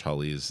Mahershala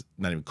Ali is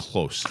not even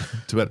close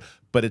to it.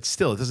 But it's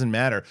still, it doesn't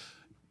matter.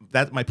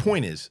 That my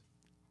point is,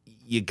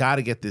 you got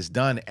to get this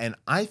done. And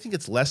I think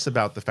it's less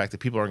about the fact that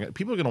people are going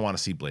to want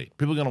to see Blade.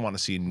 People are going to want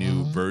to see a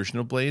new version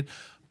of Blade.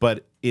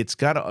 But it's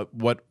got to,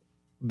 what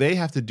they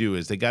have to do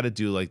is they got to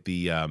do like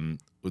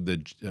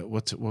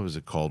what was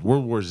it called?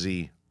 World War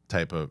Z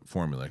type of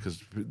formula.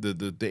 Because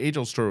the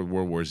age-old story of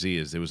World War Z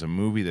is there was a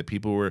movie that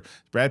people were,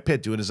 Brad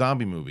Pitt doing a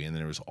zombie movie, and then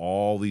there was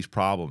all these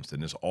problems,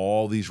 and there's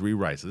all these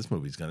rewrites. So this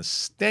movie's going to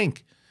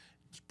stink.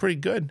 It's pretty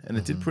good, and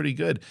it did pretty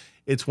good.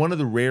 It's one of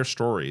the rare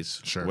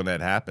stories when that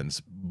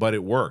happens, but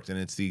it worked. And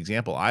it's the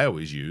example I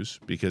always use,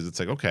 because it's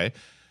like, okay,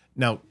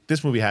 now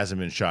this movie hasn't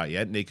been shot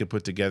yet, and they could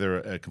put together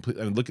a complete,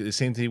 I mean, look at the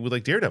same thing with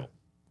like Daredevil.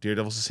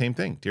 Daredevil's the same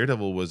thing.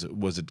 Daredevil was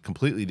a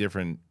completely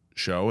different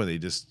show, and they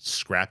just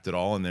scrapped it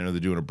all, and then they're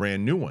doing a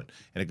brand new one,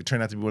 and it could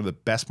turn out to be one of the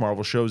best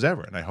Marvel shows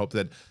ever. And I hope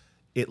that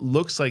it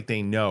looks like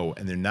they know,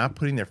 and they're not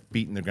putting their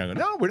feet in the ground.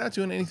 No, we're not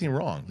doing anything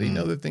wrong. They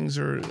know that things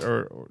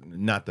are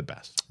not the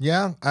best.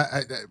 Yeah.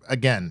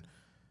 Again,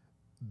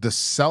 the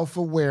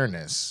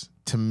self-awareness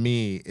to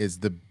me is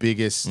the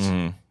biggest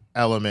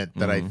element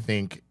that I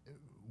think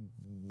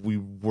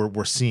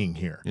we're seeing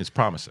here. It's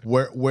promising.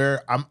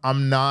 Where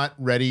I'm not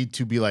ready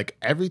to be like,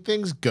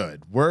 everything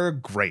good, we're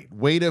great,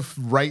 way to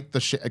write the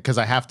shit, because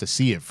I have to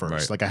see it first.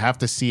 Right. Like I have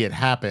to see it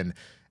happen,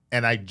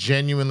 and I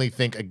genuinely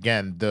think,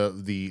 again,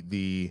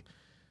 the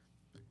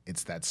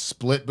it's that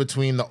split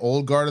between the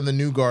old guard and the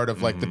new guard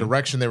of like the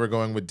direction they were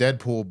going with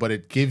Deadpool, but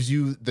it gives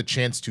you the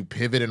chance to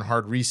pivot and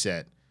hard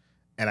reset.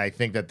 And I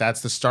think that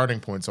that's the starting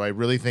point. So I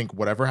really think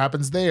whatever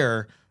happens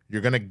there,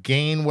 you're going to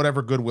gain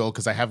whatever goodwill,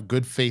 because I have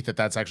good faith that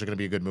that's actually going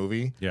to be a good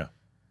movie. Yeah.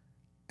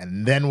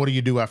 And then what do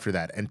you do after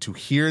that? And to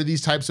hear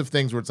these types of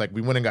things where it's like,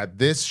 we went and got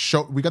this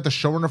show, we got the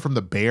showrunner from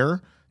The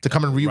Bear to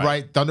come and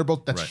rewrite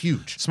Thunderbolt. That's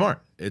huge. Smart.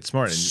 It's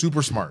smart. And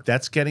super smart.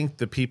 That's getting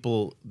the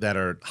people that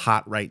are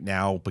hot right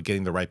now, but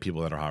getting the right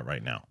people that are hot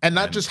right now. And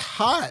not just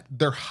hot,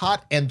 they're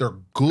hot and they're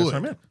good. That's what I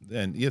meant.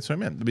 And that's what I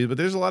meant. I mean, but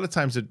there's a lot of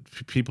times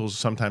that people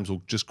sometimes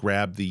will just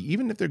grab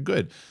even if they're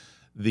good,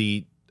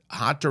 the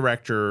hot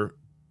director,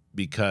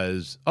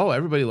 because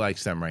everybody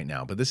likes them right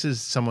now, but this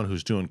is someone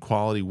who's doing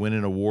quality,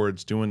 winning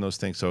awards, doing those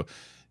things. So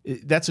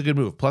that's a good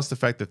move. Plus the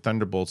fact that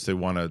Thunderbolts, they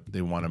want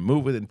to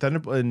move with it.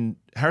 And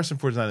Harrison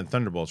Ford's not in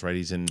Thunderbolts, right?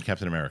 He's in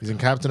Captain America. He's in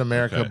Captain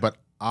America, but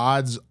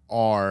odds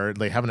are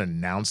they haven't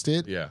announced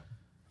it. Yeah.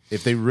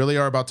 If they really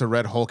are about to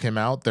Red Hulk him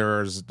out,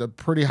 there's a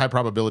pretty high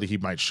probability he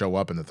might show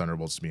up in the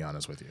Thunderbolts, to be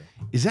honest with you.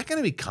 Is that going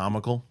to be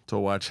comical to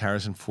watch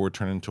Harrison Ford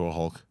turn into a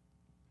Hulk?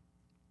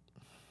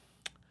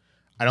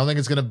 I don't think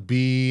it's going to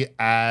be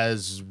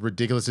as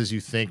ridiculous as you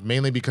think,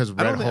 mainly because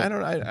I don't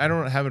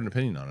have an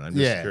opinion on it. I'm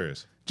just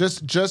curious.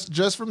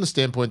 Just from the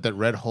standpoint that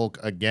Red Hulk,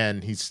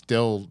 again, he's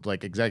still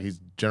like he's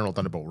General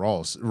Thunderbolt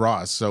Ross,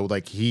 so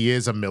like he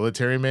is a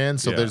military man.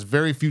 So there's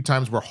very few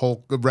times where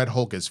Red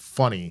Hulk is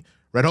funny.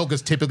 Red Hulk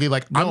is typically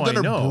like, I'm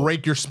gonna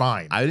break your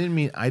spine. I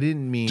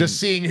didn't mean just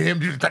seeing him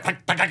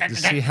to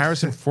see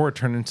Harrison Ford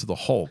turn into the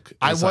Hulk.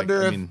 I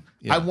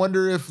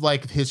wonder if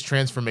like his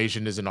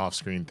transformation is an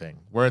off-screen thing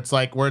where it's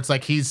like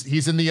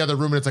he's in the other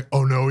room and it's like,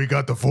 oh no, he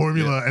got the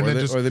formula, and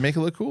or they make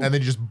it look cool, and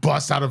then just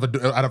busts out of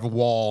a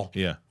wall.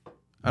 Yeah.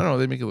 I don't know.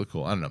 They make it look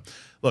cool. I don't know.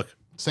 Look,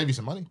 save you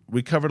some money.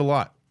 We covered a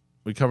lot.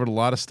 We covered a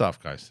lot of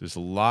stuff, guys. There's a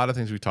lot of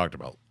things we talked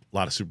about. A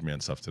lot of Superman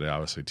stuff today,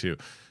 obviously, too.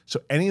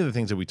 So any of the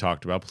things that we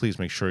talked about, please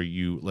make sure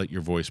you let your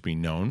voice be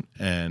known.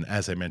 And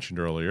as I mentioned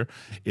earlier,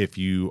 if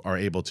you are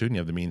able to and you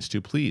have the means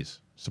to,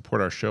 please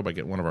support our show by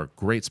getting one of our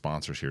great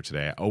sponsors here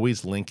today. I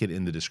always link it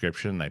in the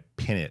description, and I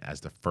pin it as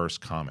the first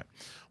comment.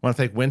 I want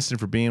to thank Winston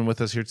for being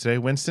with us here today.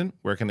 Winston,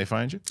 where can they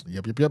find you?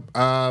 Yep.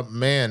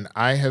 Man,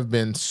 I have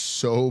been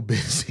so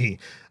busy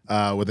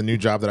with a new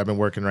job that I've been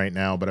working right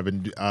now, but I've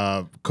been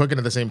cooking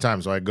at the same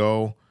time. So I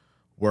go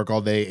work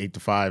all day, 8 to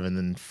 5, and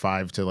then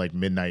 5 to like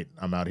midnight,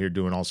 I'm out here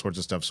doing all sorts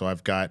of stuff. So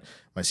I've got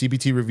my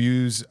CPT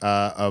reviews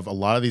of a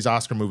lot of these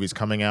Oscar movies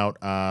coming out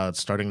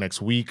starting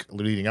next week,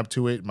 leading up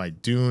to it. My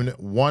Dune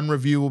 1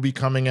 review will be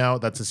coming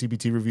out. That's a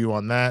CPT review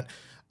on that.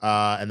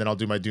 And then I'll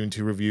do my Dune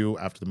 2 review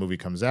after the movie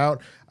comes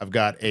out. I've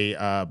got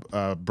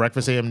a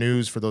Breakfast AM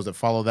News for those that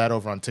follow that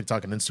over on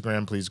TikTok and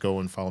Instagram. Please go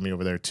and follow me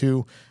over there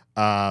too.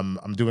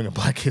 I'm doing a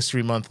Black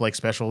History Month like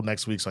special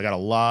next week, so I got a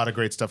lot of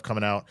great stuff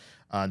coming out.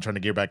 And trying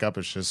to gear back up.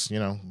 It's just,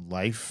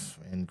 life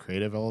and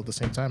creative all at the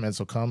same time. And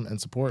so come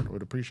and support.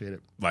 Would appreciate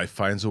it. Life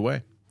finds a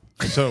way.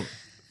 So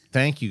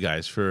thank you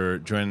guys for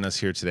joining us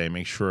here today.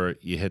 Make sure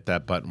you hit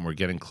that button. We're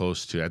getting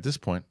close to, at this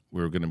point,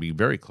 we're going to be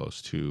very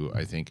close to,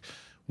 I think,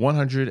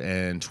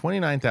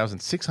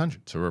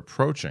 129,600. So we're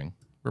approaching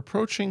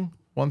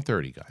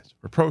 130, guys.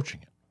 We're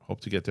approaching it.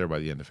 Hope to get there by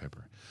the end of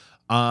February.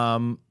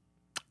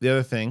 The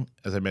other thing,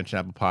 as I mentioned,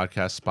 Apple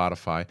Podcasts,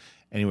 Spotify,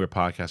 anywhere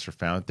podcasts are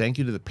found. Thank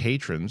you to the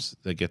patrons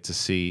that get to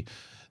see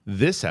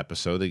this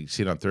episode. They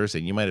see it on Thursday.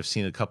 And you might have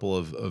seen a couple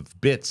of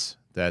bits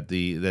that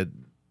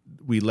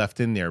we left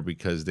in there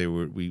because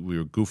we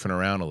were goofing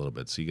around a little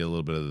bit. So you get a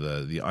little bit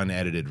of the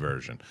unedited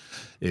version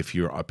if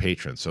you're a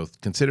patron. So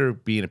consider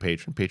being a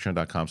patron,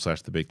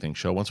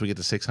 patreon.com/thebigthingshow. Once we get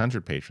to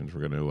 600 patrons,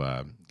 we're going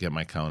to get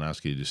Mike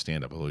Kalinowski to do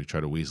stand-up, although he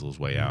tried to weasel his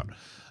way out.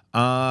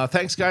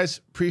 Thanks, guys.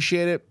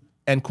 Appreciate it.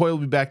 And Coy will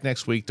be back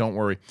next week. Don't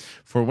worry.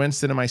 For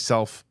Winston and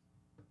myself,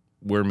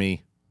 we're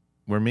me.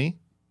 We're me?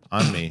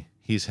 I'm me.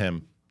 He's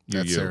him.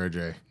 You're That's you. Sarah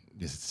J.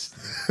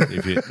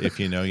 If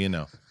you know, you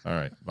know. All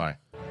right. Bye.